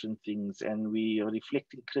experience different things, and we are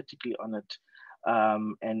reflecting critically on it.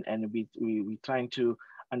 And we're trying to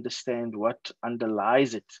understand what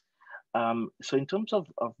underlies it. So in terms of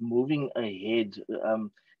moving ahead,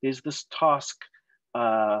 there's this task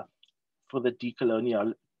for the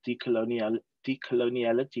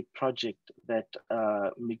decoloniality project that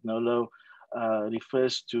Ndlovu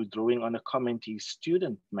refers to, drawing on a comment his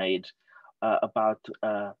student made about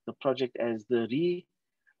the project as the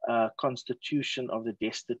reconstitution of the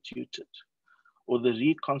destituted, or the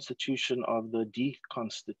reconstitution of the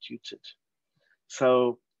deconstituted.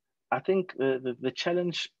 So I think the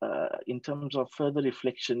challenge in terms of further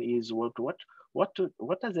reflection is what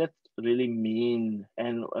does that really mean,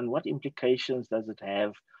 and what implications does it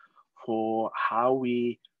have for how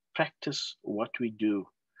we practice what we do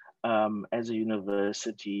as a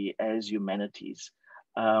university, as humanities.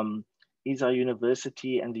 Is our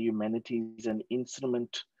university and the humanities an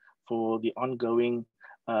instrument for the ongoing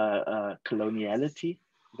coloniality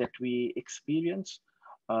that we experience?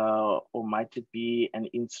 or might it be an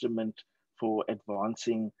instrument for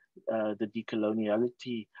advancing the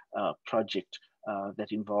decoloniality project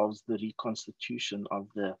that involves the reconstitution of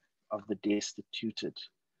the destituted?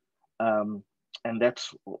 And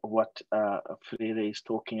that's what Freire is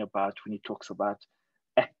talking about when he talks about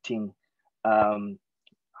acting.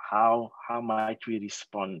 How might we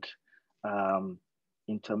respond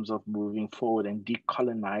in terms of moving forward and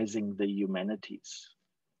decolonizing the humanities?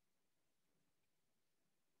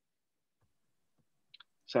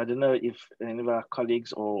 So I don't know if any of our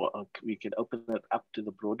colleagues or we can open it up to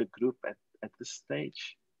the broader group at this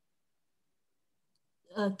stage.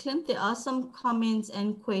 Clint, there are some comments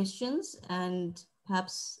and questions, and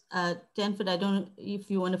perhaps Danford, I don't know if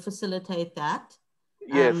you want to facilitate that.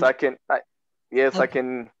 Yes, I can. Yes, okay. I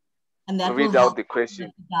can read out the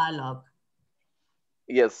question. Dialogue.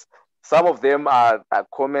 Yes, some of them are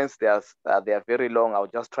comments. They are very long. I'll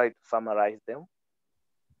just try to summarize them.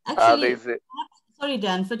 Actually, sorry,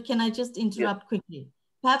 Danford, can I just interrupt quickly?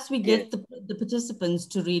 Perhaps we get the participants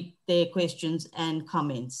to read their questions and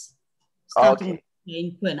comments. Starting with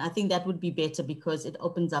Jane Quinn. I think that would be better because it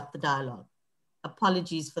opens up the dialogue.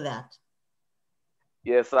 Apologies for that.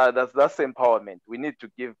 Yes, that's empowerment. We need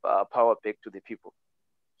to give power back to the people.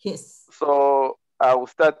 Yes. So I will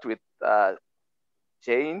start with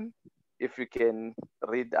Jane, if you can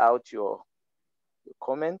read out your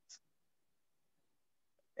comments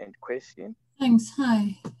and question. Thanks.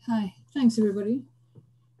 Hi. Thanks, everybody.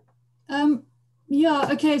 Yeah,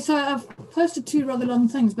 okay, so I've posted 2 rather long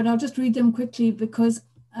things, but I'll just read them quickly because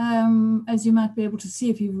as you might be able to see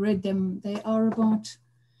if you've read them, they are about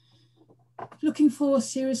looking for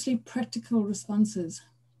seriously practical responses.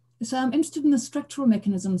 So I'm interested in the structural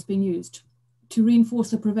mechanisms being used to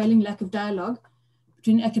reinforce the prevailing lack of dialogue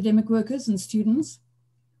between academic workers and students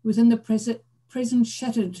within the present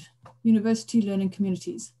shattered university learning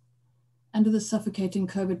communities under the suffocating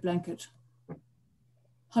COVID blanket,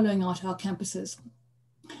 hollowing out our campuses.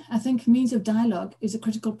 I think means of dialogue is a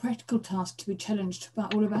critical practical task to be challenged by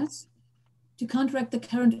all of us to counteract the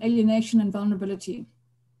current alienation and vulnerability.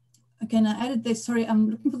 Again, I added this, sorry, I'm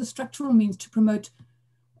looking for the structural means to promote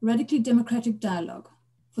radically democratic dialogue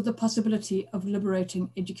for the possibility of liberating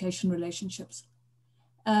education relationships.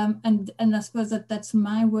 And I suppose that's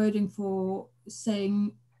my wording for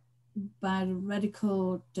saying by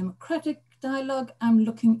radical democratic dialogue, I'm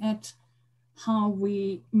looking at how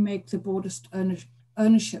we make the broadest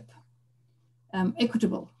ownership,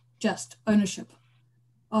 equitable, just ownership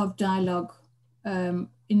of dialogue in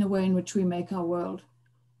the way in which we make our world.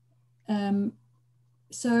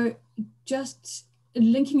 So just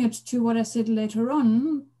linking it to what I said later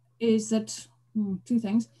on is that 2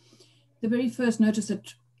 things. The very first notice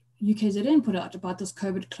that UKZN put out about this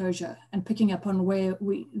COVID closure and picking up on where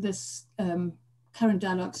this current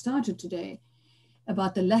dialogue started today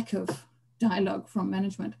about the lack of dialogue from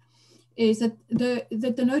management is that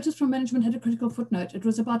the notice from management had a critical footnote. It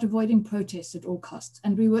was about avoiding protests at all costs.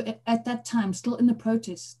 And we were at that time still in the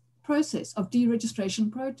process of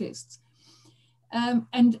deregistration protests.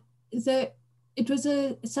 And it was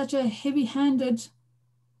such a heavy-handed,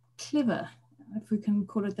 clever, if we can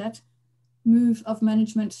call it that, move of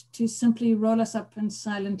management to simply roll us up and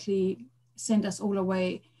silently send us all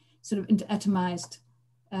away, sort of into atomized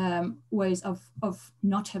ways of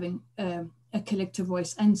not having a collective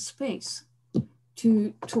voice and space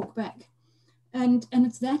to talk back. And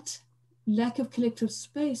it's that lack of collective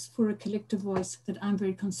space for a collective voice that I'm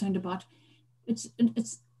very concerned about.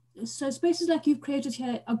 So spaces like you've created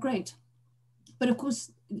here are great, but of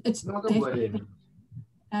course it's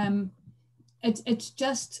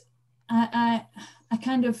just, I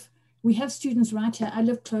kind of, we have students right here. I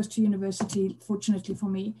live close to university, fortunately for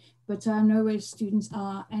me, but I know where students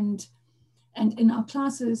are. And in our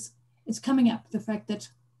classes, it's coming up, the fact that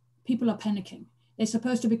people are panicking. They're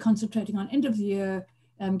supposed to be concentrating on end of the year,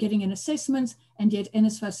 getting in assessments, and yet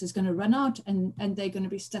NSFAS is going to run out and they're going to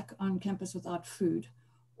be stuck on campus without food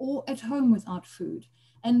or at home without food.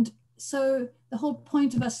 And so the whole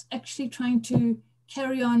point of us actually trying to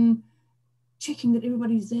carry on checking that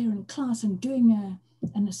everybody's there in class and doing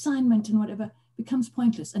an assignment and whatever becomes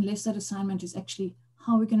pointless unless that assignment is actually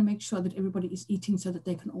how we're going to make sure that everybody is eating so that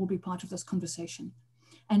they can all be part of this conversation.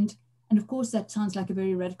 And of course that sounds like a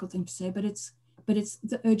very radical thing to say, but it's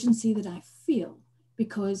the urgency that I feel,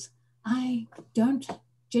 because I don't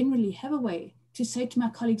generally have a way to say to my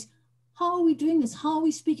colleagues, how are we doing this? How are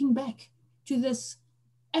we speaking back to this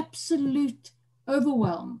absolute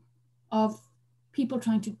overwhelm of people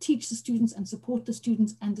trying to teach the students and support the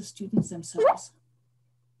students and the students themselves?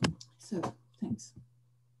 So, thanks.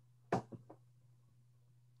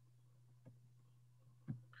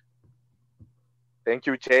 Thank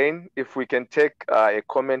you, Jane. If we can take a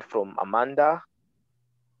comment from Amanda,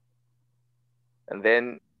 and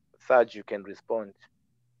then Serge, you can respond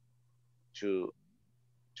to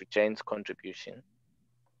Jane's contribution.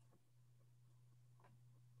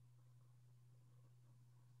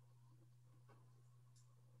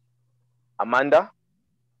 Amanda?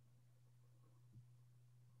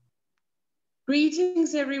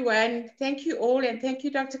 Greetings, everyone. Thank you all, and thank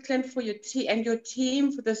you, Dr. Clint, for your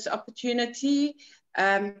team for this opportunity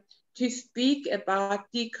to speak about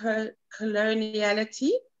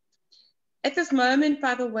decoloniality. At this moment,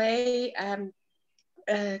 by the way,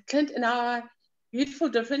 Clint and our beautiful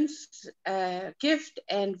difference, gift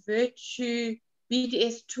and virtue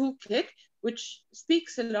BDS toolkit, which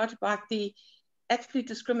speaks a lot about the absolute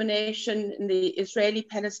discrimination in the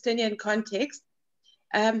Israeli-Palestinian context.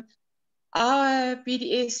 Our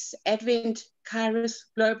BDS Advent Kairos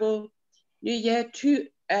Global New Year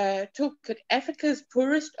toolkit, Africa's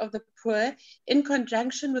poorest of the poor, in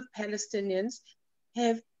conjunction with Palestinians,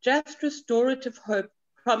 have just restorative hope,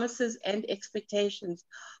 promises, and expectations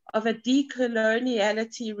of a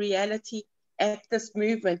decoloniality reality at this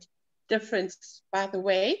movement. Difference, by the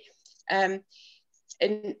way,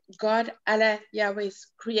 in God, Allah, Yahweh's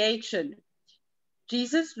creation.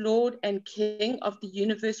 Jesus, Lord and King of the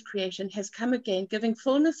universe creation, has come again, giving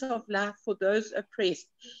fullness of life for those oppressed,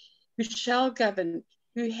 who shall govern,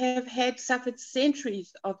 who have suffered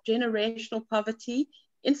centuries of generational poverty,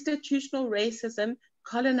 institutional racism,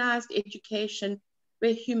 colonized education,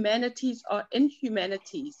 where humanities are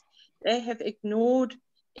inhumanities. They have ignored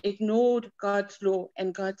God's law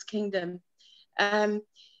and God's kingdom.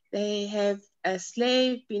 They have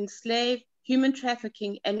been slave, human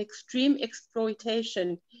trafficking, and extreme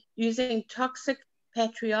exploitation using toxic,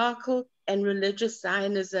 patriarchal, and religious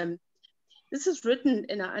Zionism. This is written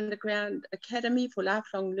in our underground Academy for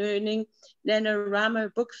Lifelong Learning,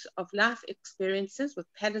 NaNoWriMo books of life experiences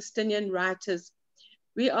with Palestinian writers.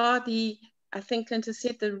 We are I think Clinton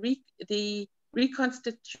said, the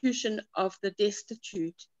reconstitution of the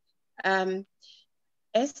destitute. As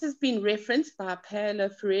has been referenced by Paulo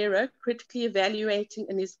Freire, critically evaluating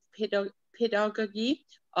in his pedagogy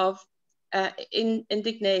of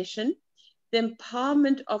indignation, the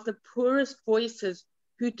empowerment of the poorest voices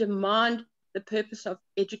who demand the purpose of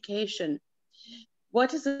education.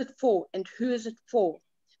 What is it for and who is it for?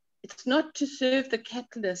 It's not to serve the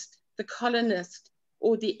capitalist, the colonist,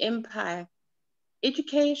 or the empire.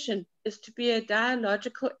 Education is to be a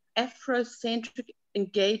dialogical Afrocentric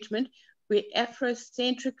engagement where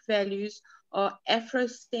Afrocentric values are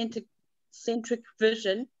Afrocentric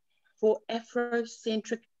vision for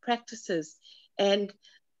Afrocentric practices and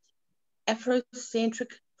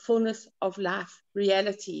Afrocentric fullness of life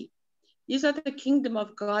reality. These are the kingdom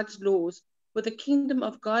of God's laws for the kingdom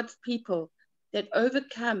of God's people that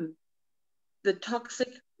overcome the toxic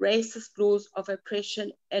racist laws of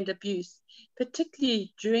oppression and abuse,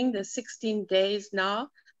 particularly during the 16 days now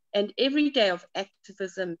and every day of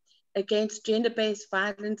activism against gender-based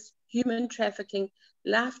violence, human trafficking,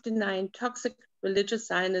 life-denying, toxic religious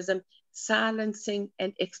Zionism, silencing,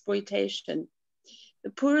 and exploitation.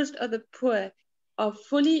 The poorest of the poor are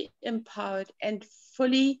fully empowered and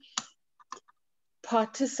fully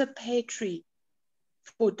participatory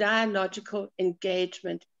for dialogical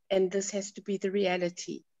engagement, and this has to be the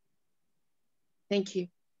reality. Thank you.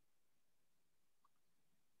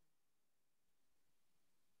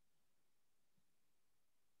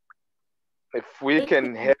 If we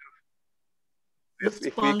can have, if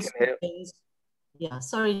we can have, yeah,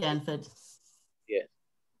 sorry, Danford. Yeah,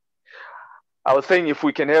 I was saying if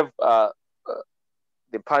we can have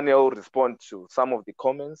the panel respond to some of the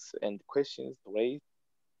comments and questions raised.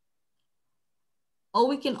 Or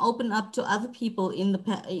we can open up to other people in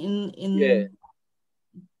the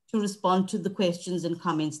to respond to the questions and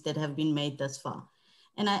comments that have been made thus far.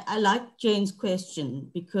 And I like Jane's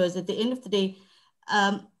question because at the end of the day,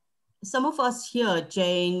 some of us here,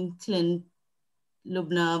 Jane, Clint,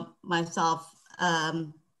 Lubna, myself,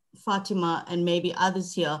 Fatima, and maybe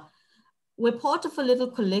others here, we're part of a little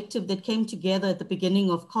collective that came together at the beginning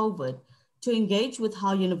of COVID to engage with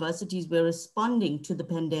how universities were responding to the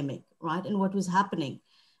pandemic, right? And what was happening.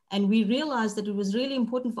 And we realized that it was really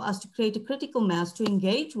important for us to create a critical mass to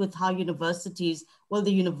engage with how universities, well,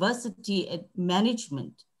 the university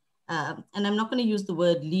management, and I'm not going to use the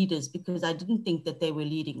word leaders because I didn't think that they were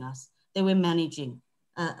leading us. They were managing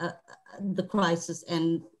the crisis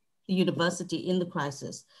and the university in the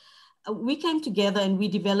crisis. We came together and we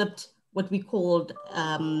developed what we called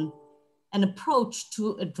an approach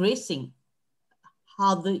to addressing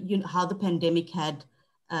how the pandemic had,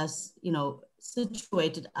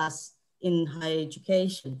 situated us in higher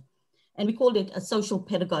education. And we called it a social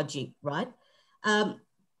pedagogy, right?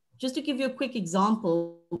 Just to give you a quick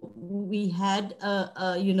example, we had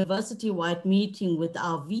a university-wide meeting with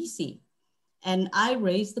our VC, and I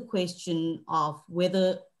raised the question of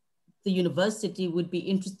whether the university would be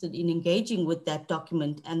interested in engaging with that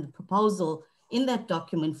document and the proposal in that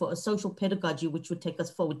document for a social pedagogy, which would take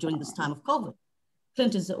us forward during this time of COVID.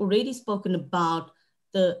 Clint has already spoken about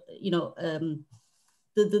the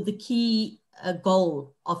key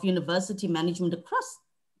goal of university management across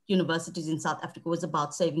universities in South Africa was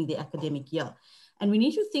about saving the academic year. And we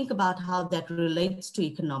need to think about how that relates to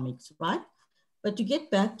economics, right? But to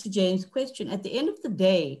get back to Jane's question, at the end of the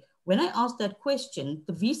day, when I asked that question,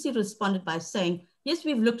 the VC responded by saying, yes,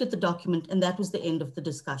 we've looked at the document, and that was the end of the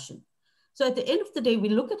discussion. So at the end of the day, we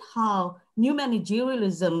look at how new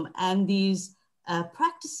managerialism and these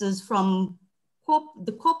practices from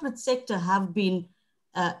the corporate sector have been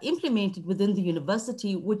implemented within the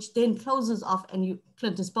university, which then closes off, and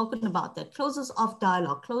Clint has spoken about that, closes off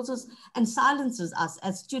dialogue, closes and silences us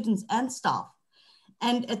as students and staff.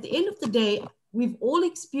 And at the end of the day, we've all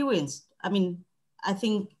experienced, I mean, I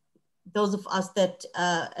think those of us that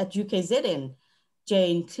at UKZN,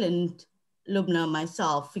 Jane, Clint, Lubna,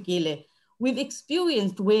 myself, Fikile, we've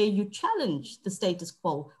experienced where you challenge the status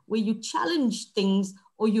quo, where you challenge things,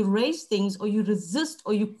 or you raise things, or you resist,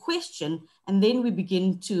 or you question, and then we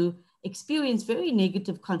begin to experience very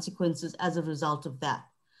negative consequences as a result of that.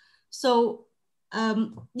 So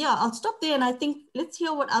yeah, I'll stop there, and I think let's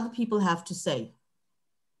hear what other people have to say.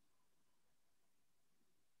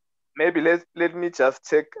 Maybe let me just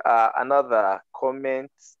take another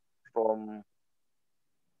comment from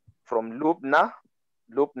Lubna.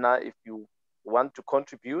 Lubna, if you want to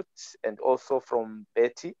contribute, and also from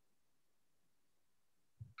Betty.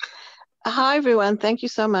 Hi, everyone. Thank you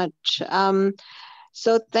so much.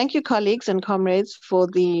 So thank you, colleagues and comrades, for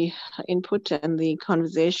the input and the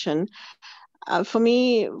conversation. For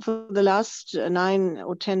me, for the last 9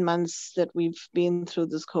 or 10 months that we've been through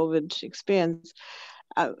this COVID experience,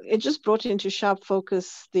 it just brought into sharp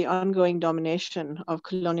focus the ongoing domination of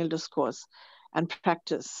colonial discourse and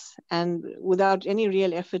practice, and without any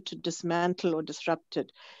real effort to dismantle or disrupt it,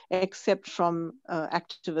 except from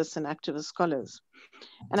activists and activist scholars.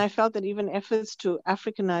 And I felt that even efforts to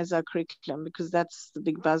Africanize our curriculum, because that's the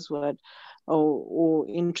big buzzword, or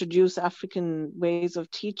introduce African ways of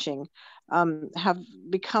teaching, have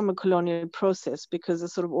become a colonial process, because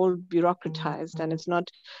it's sort of all bureaucratized and it's not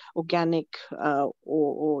organic,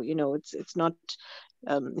 or you know, it's not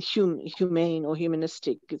humane or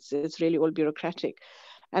humanistic. It's really all bureaucratic.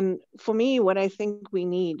 And for me, what I think we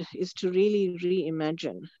need is to really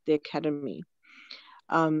reimagine the academy,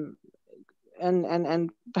 and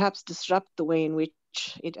perhaps disrupt the way in which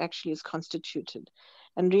it actually is constituted,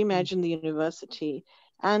 and reimagine the university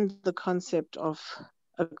and the concept of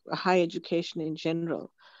a higher education in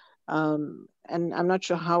general. And I'm not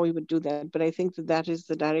sure how we would do that, but I think that is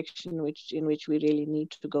the direction in which we really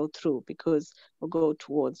need to go through, because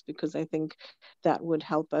I think that would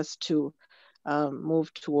help us to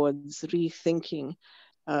move towards rethinking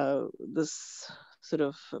this sort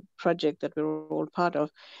of project that we're all part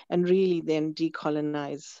of, and really then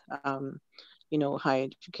decolonize you know, higher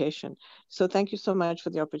education. So thank you so much for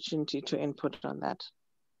the opportunity to input on that.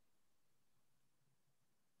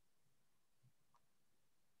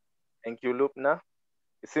 Thank you, Lubna.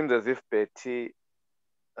 It seems as if Betty,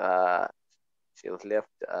 she has left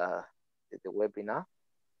the webinar.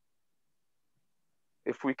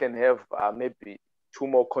 If we can have maybe 2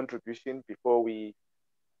 more contributions before we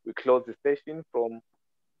close the session from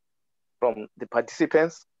the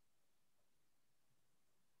participants.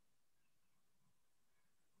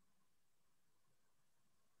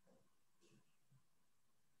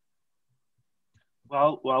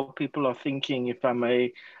 While people are thinking, if I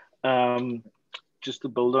may, just to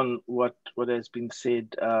build on what has been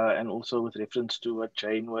said, and also with reference to what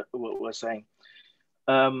Jane was saying,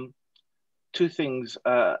 2 things.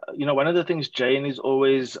 You know, one of the things Jane is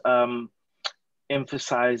always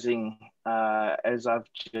emphasizing, as I've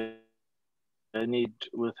journeyed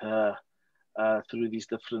with her through these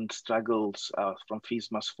different struggles, from fees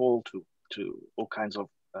must fall to all kinds of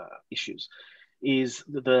issues, is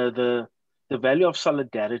the value of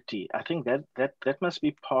solidarity. I think that must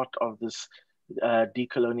be part of this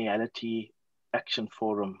decoloniality action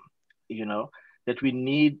forum, you know, that we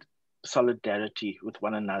need solidarity with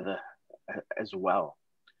one another as well,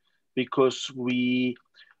 because we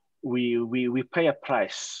pay a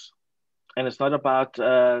price, and it's not about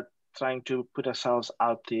trying to put ourselves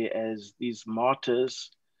out there as these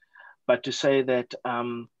martyrs, but to say that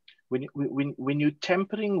when you're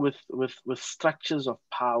tampering with structures of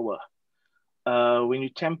power, when you're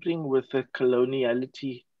tampering with the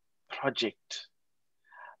coloniality project,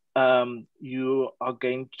 you are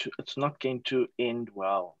going to, it's not going to end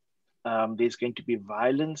well. There's going to be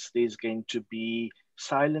violence, there's going to be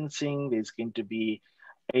silencing, there's going to be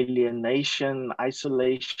alienation,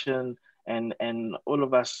 isolation, and all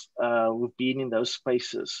of us who've been in those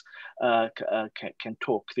spaces can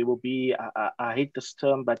talk. There will be, I hate this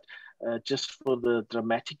term, but just for the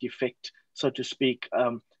dramatic effect, so to speak,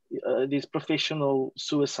 there's professional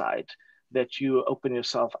suicide that you open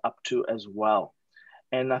yourself up to as well.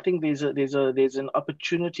 And I think there's an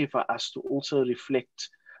opportunity for us to also reflect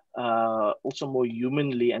also more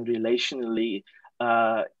humanly and relationally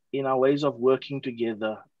in our ways of working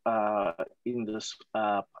together in this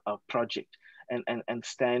project, and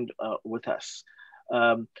stand with us.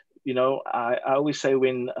 You know, I always say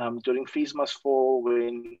when during Fees Must Fall,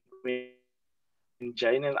 when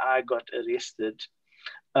Jane and I got arrested,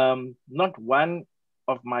 not one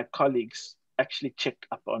of my colleagues actually checked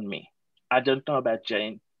up on me. I don't know about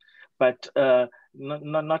Jane, but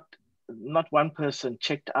not one person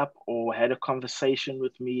checked up or had a conversation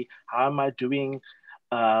with me. How am I doing?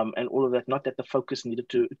 And all of that. Not that the focus needed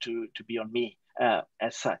to be on me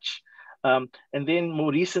as such. And then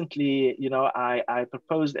more recently, you know, I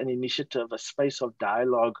proposed an initiative, a space of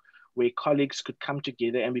dialogue where colleagues could come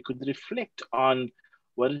together and we could reflect on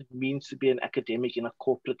what it means to be an academic in a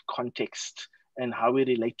corporate context and how we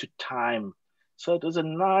relate to time. So it was a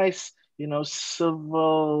nice, you know,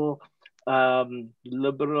 civil,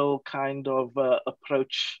 liberal kind of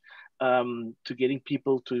approach to getting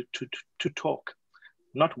people to talk.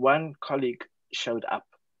 Not one colleague showed up.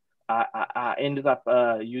 I ended up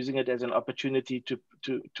using it as an opportunity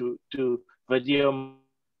to video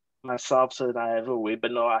myself so that I have a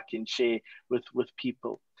webinar I can share with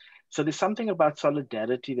people. So there's something about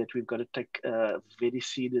solidarity that we've got to take very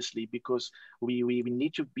seriously, because we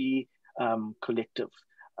need to be collective.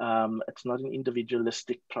 It's not an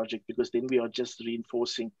individualistic project, because then we are just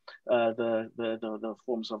reinforcing the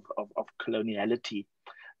forms of coloniality.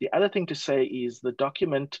 The other thing to say is the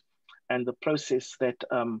document and the process that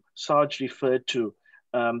Sarge referred to.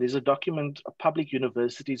 There's a document, Public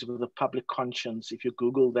Universities with a Public Conscience. If you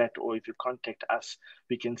Google that, or if you contact us,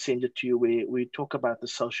 we can send it to you, where we talk about the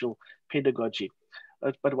social pedagogy.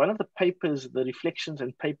 But one of the papers, the reflections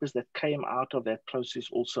and papers that came out of that process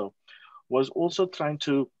also, was also trying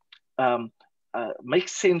to make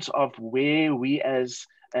sense of where we as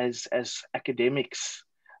academics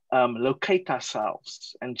locate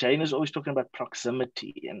ourselves. And Jane is always talking about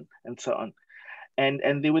proximity and so on.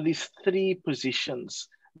 And there were these three positions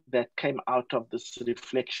that came out of this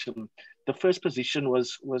reflection. The first position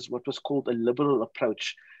was what was called a liberal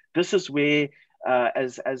approach. This is where,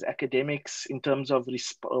 as academics, in terms of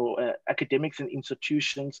academics and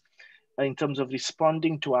institutions, in terms of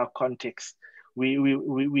responding to our context, we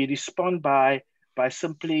respond by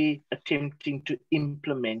simply attempting to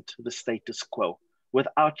implement the status quo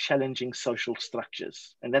without challenging social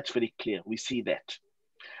structures. And that's very clear, we see that.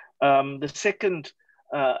 The second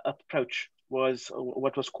approach was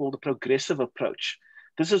what was called the progressive approach.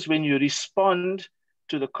 This is when you respond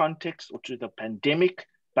to the context or to the pandemic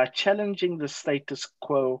by challenging the status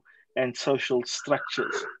quo and social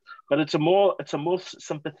structures. But it's a more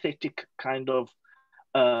sympathetic kind of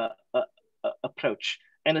approach,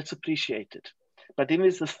 and it's appreciated. But then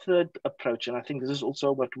there's the third approach, and I think this is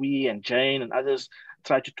also what we and Jane and others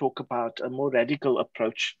try to talk about, a more radical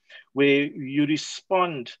approach, where you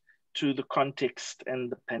respond to the context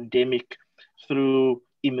and the pandemic through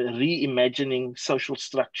reimagining social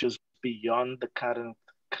structures beyond the current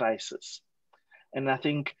crisis. And I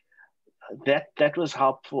think that was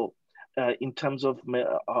helpful in terms of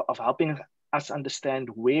helping us understand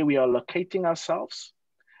where we are locating ourselves,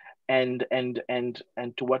 and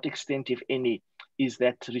to what extent, if any, is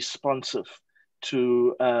that responsive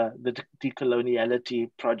to the decoloniality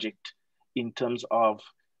project in terms of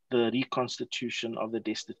the reconstitution of the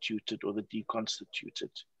destituted or the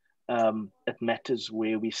deconstituted. It matters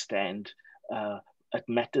where we stand. It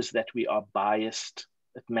matters that we are biased.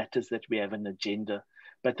 It matters that we have an agenda.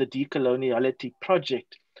 But the decoloniality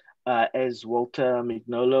project, as Walter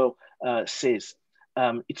Mignolo says,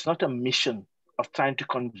 it's not a mission of trying to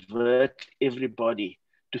convert everybody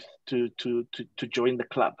to join the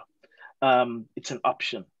club. It's an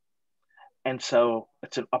option. And so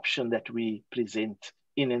it's an option that we present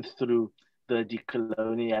in and through the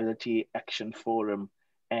Decoloniality Action Forum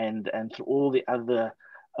and through all the other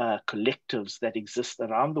collectives that exist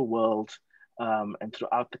around the world and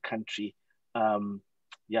throughout the country.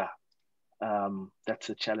 that's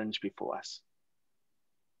a challenge before us.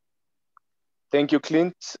 Thank you,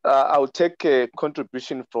 Clint. I'll take a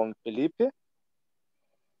contribution from Felipe,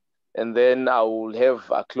 and then I will have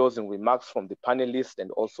closing remarks from the panelists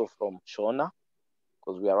and also from Shona,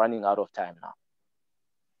 because we are running out of time now.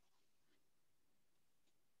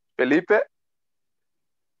 Felipe,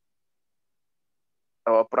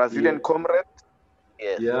 our Brazilian comrade.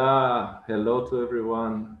 Yes. Yeah, hello to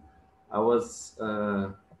everyone. I was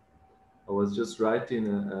just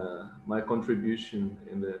writing my contribution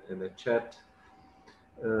in the chat,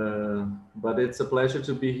 but it's a pleasure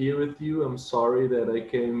to be here with you. I'm sorry that I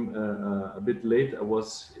came a bit late. I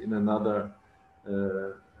was in another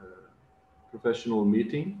professional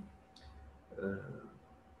meeting,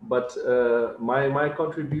 but my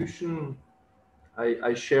contribution,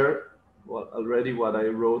 I share already what I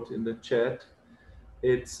wrote in the chat.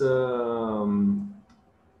 It's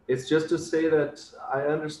just to say that I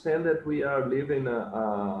understand that we are living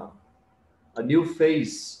a new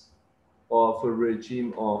phase of a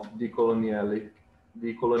regime of decoloniality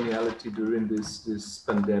during this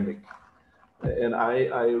pandemic. And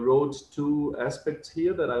I wrote two aspects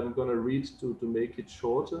here that I'm going to read to make it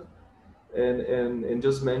shorter, and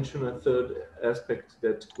just mention a third aspect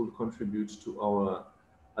that could contribute to our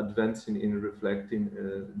advancing in reflecting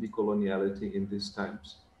decoloniality in these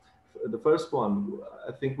times. The first one,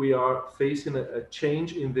 I think we are facing a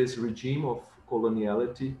change in this regime of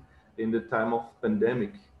coloniality in the time of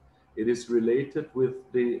pandemic. It is related with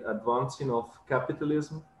the advancing of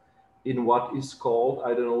capitalism in what is called,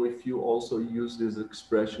 I don't know if you also use this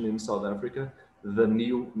expression in South Africa, the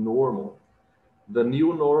new normal. The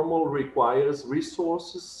new normal requires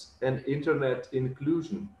resources and internet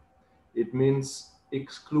inclusion. It means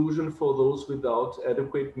exclusion for those without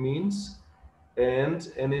adequate means and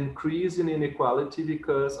an increase in inequality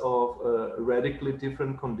because of radically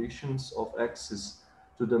different conditions of access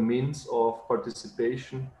to the means of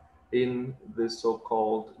participation in the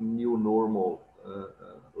so-called new normal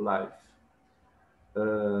life.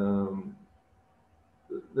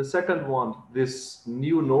 The second one, this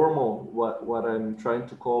new normal, what I'm trying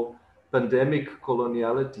to call pandemic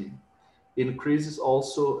coloniality, increases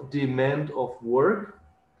also demand of work,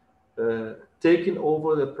 taking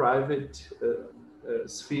over the private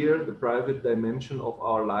sphere, the private dimension of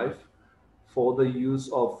our life for the use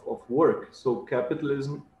of work. So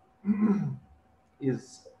capitalism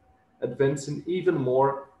is advancing even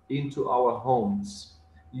more into our homes,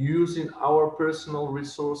 using our personal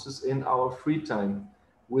resources in our free time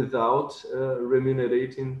without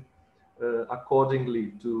remunerating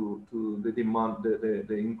accordingly to the demand,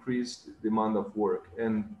 the increased demand of work,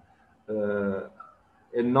 and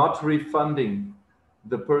not refunding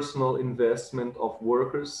the personal investment of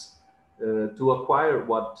workers to acquire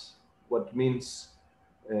what means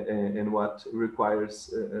and what requires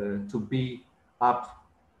to be up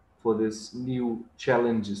for this new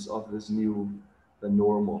challenges of this new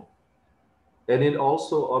normal. And it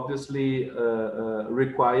also obviously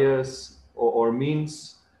requires or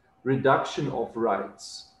means reduction of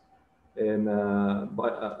rights, and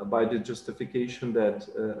by the justification that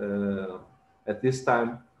at this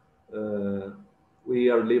time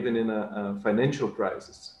we are living in a financial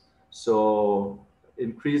crisis. So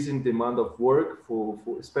increasing demand of work for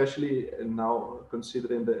especially now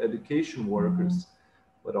considering the education workers,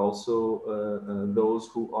 but also those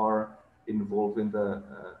who are involved in the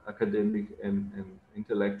academic and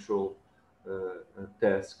intellectual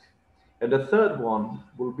task. And the third one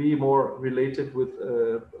will be more related with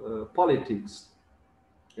politics,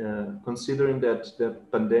 considering that the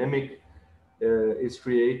pandemic is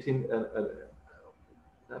creating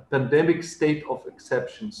a pandemic state of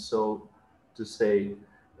exception, so to say.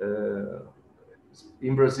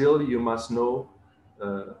 In Brazil, you must know,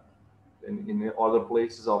 in other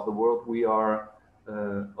places of the world, we are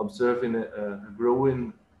observing a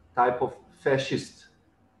growing type of fascist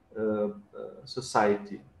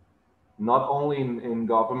society, not only in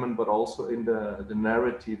government, but also in the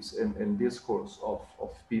narratives and discourse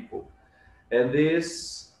of people. And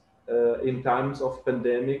this, in times of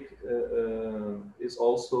pandemic, is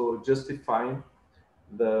also justifying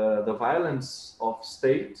the violence of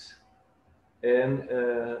state and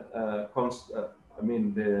I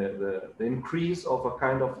mean the increase of a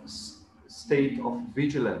kind of state of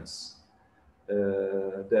vigilance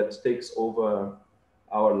that takes over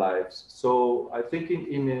our lives. So I think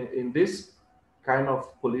in this kind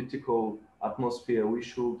of political atmosphere, we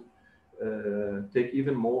should take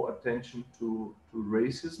even more attention to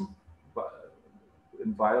racism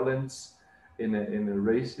and violence in a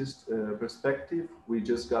racist perspective. We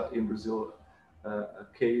just got in Brazil a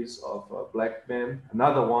case of a black man,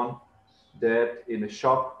 another one dead in a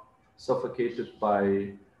shop, suffocated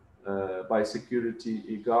by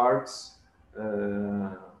security guards.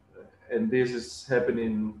 And this is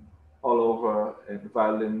happening all over, and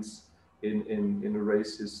violence in a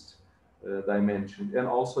racist dimension, and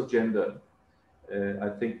also gender. I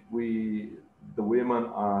think the women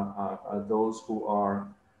are those who are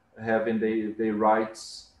having their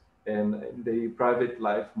rights and their private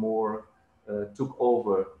life more took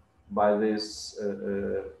over by this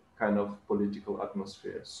kind of political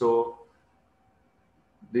atmosphere. So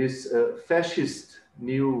this fascist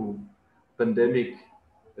new pandemic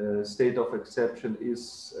state of exception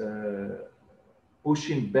is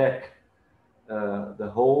pushing back the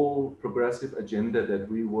whole progressive agenda that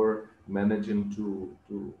we were managing to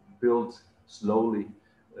build slowly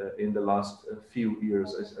in the last few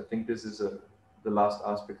years. I think this is the last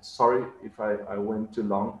aspect. Sorry if I went too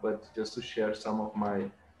long, but just to share some of my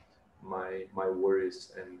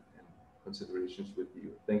worries and considerations with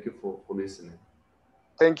you. Thank you for listening.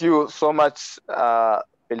 Thank you so much,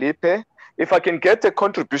 Felipe. If I can get a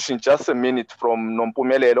contribution, just a minute, from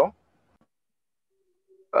Nompumelelo.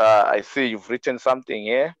 I see you've written something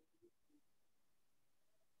here.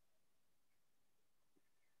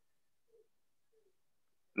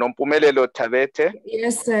 Nompumelelo Tabete.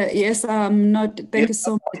 Yes, yes, not. Thank you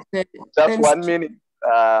so much. Just 1 minute.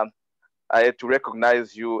 I had to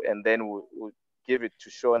recognize you, and then we'll give it to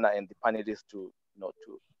Shona and the panelists to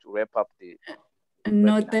wrap up the.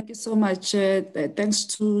 No, thank you so much. Thanks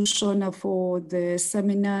to Shona for the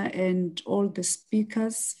seminar and all the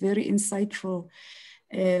speakers. Very insightful.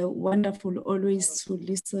 Wonderful always to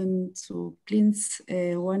listen to Clint's,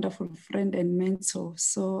 a wonderful friend and mentor.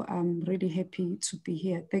 So I'm really happy to be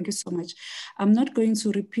here. Thank you so much. I'm not going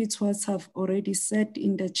to repeat what I've already said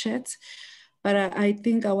in the chat, but I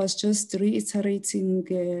think I was just reiterating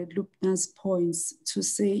Lubna's points to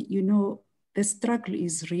say, the struggle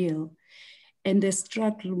is real and the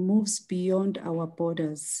struggle moves beyond our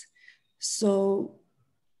borders. So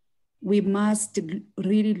we must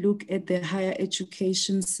really look at the higher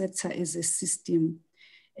education sector as a system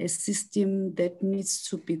that needs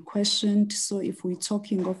to be questioned. So if we're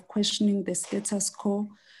talking of questioning the status quo,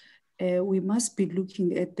 we must be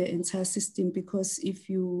looking at the entire system, because if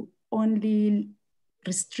you only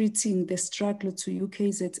restricting the struggle to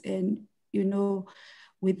UKZN,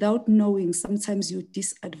 without knowing, sometimes you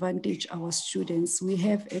disadvantage our students. We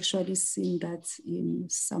have actually seen that in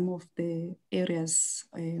some of the areas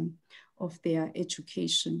of their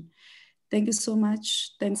education. Thank you so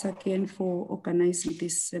much. Thanks again for organizing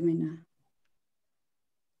this seminar.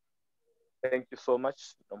 Thank you so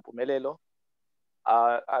much, Nompumelelo.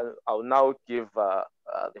 I'll now give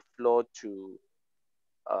the floor to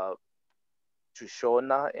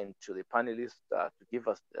Shona and to the panelists to give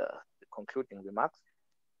us the concluding remarks.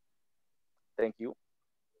 Thank you.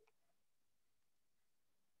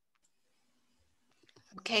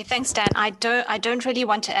 Okay, thanks, Dan. I don't really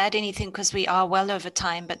want to add anything because we are well over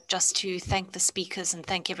time, but just to thank the speakers and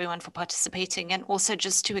thank everyone for participating, and also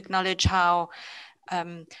just to acknowledge how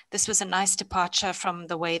this was a nice departure from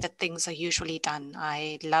the way that things are usually done.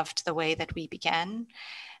 I loved the way that we began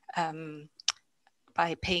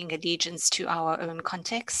by paying allegiance to our own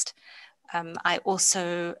context. I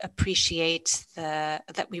also appreciate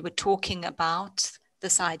that we were talking about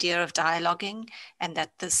this idea of dialoguing, and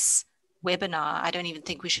that this webinar, I don't even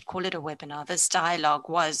think we should call it a webinar, this dialogue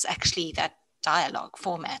was actually that dialogue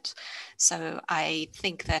format. So I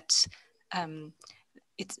think that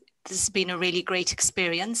this has been a really great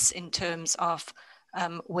experience in terms of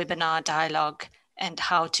webinar dialogue and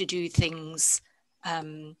how to do things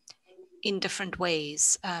in different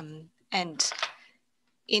ways, and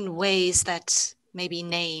in ways that maybe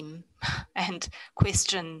name and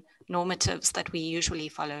question normatives that we usually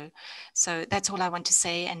follow. So that's all I want to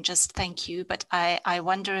say, and just thank you. But I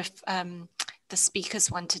wonder if the speakers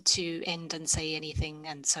wanted to end and say anything,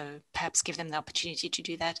 and so perhaps give them the opportunity to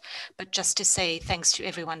do that. But just to say thanks to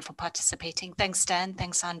everyone for participating. Thanks, Dan.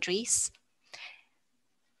 Thanks, Andries.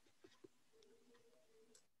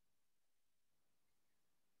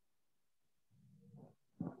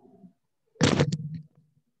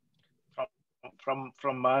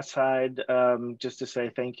 From my side, just to say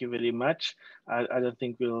thank you very much. I don't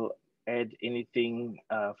think we'll add anything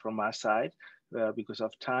from our side because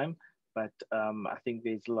of time, but I think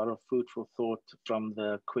there's a lot of food for thought from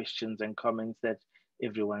the questions and comments that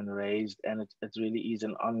everyone raised, and it really is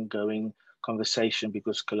an ongoing conversation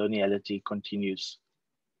because coloniality continues.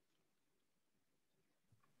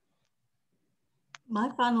 My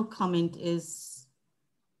final comment is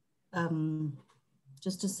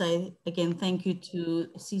just to say, again, thank you to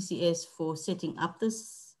CCS for setting up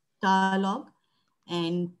this dialogue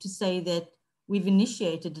and to say that we've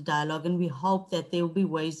initiated a dialogue and we hope that there will be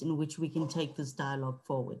ways in which we can take this dialogue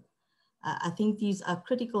forward. I think these are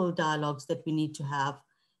critical dialogues that we need to have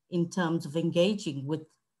in terms of engaging with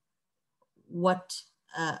what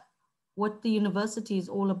the university is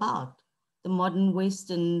all about, the modern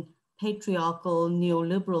Western patriarchal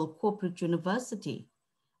neoliberal corporate university.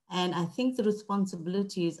 And I think the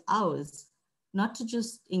responsibility is ours, not to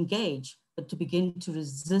just engage, but to begin to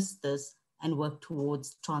resist this and work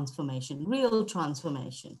towards transformation, real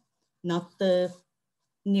transformation, not the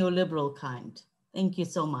neoliberal kind. Thank you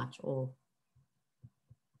so much, all.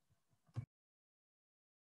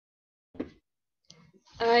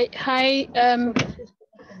 Hi,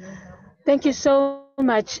 thank you so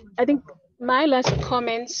much. I think my last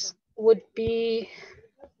comments would be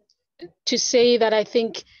to say that I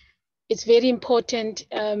think it's very important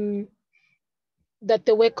that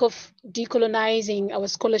the work of decolonizing our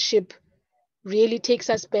scholarship really takes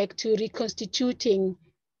us back to reconstituting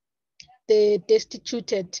the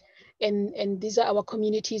destituted, and these are our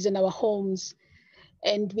communities and our homes.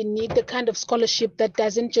 And we need the kind of scholarship that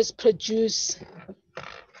doesn't just produce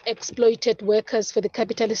exploited workers for the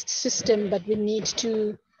capitalist system, but we need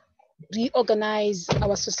to reorganize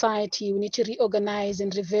our society. We need to reorganize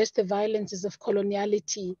and reverse the violences of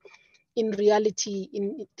coloniality in reality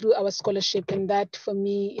through our scholarship. And that for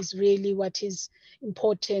me is really what is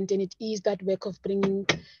important. And it is that work of bringing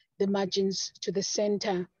the margins to the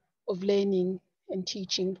center of learning and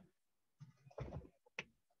teaching.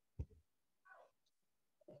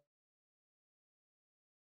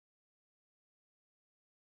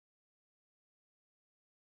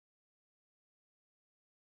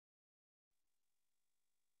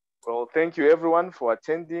 Well, thank you everyone for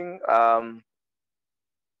attending.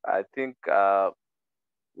 I think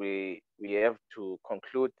we have to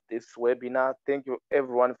conclude this webinar. Thank you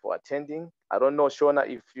everyone for attending. I don't know, Shona,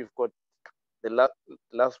 if you've got the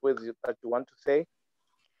last words that you want to say.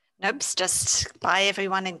 Nope, just bye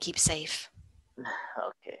everyone and keep safe.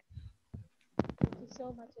 Okay. Thank you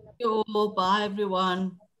so much. Bye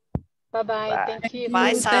everyone. Bye-bye. Bye. Thank you.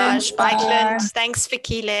 Bye Saj. Bye Clint. Thanks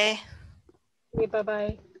Fikile.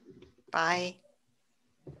 Bye-bye. Bye.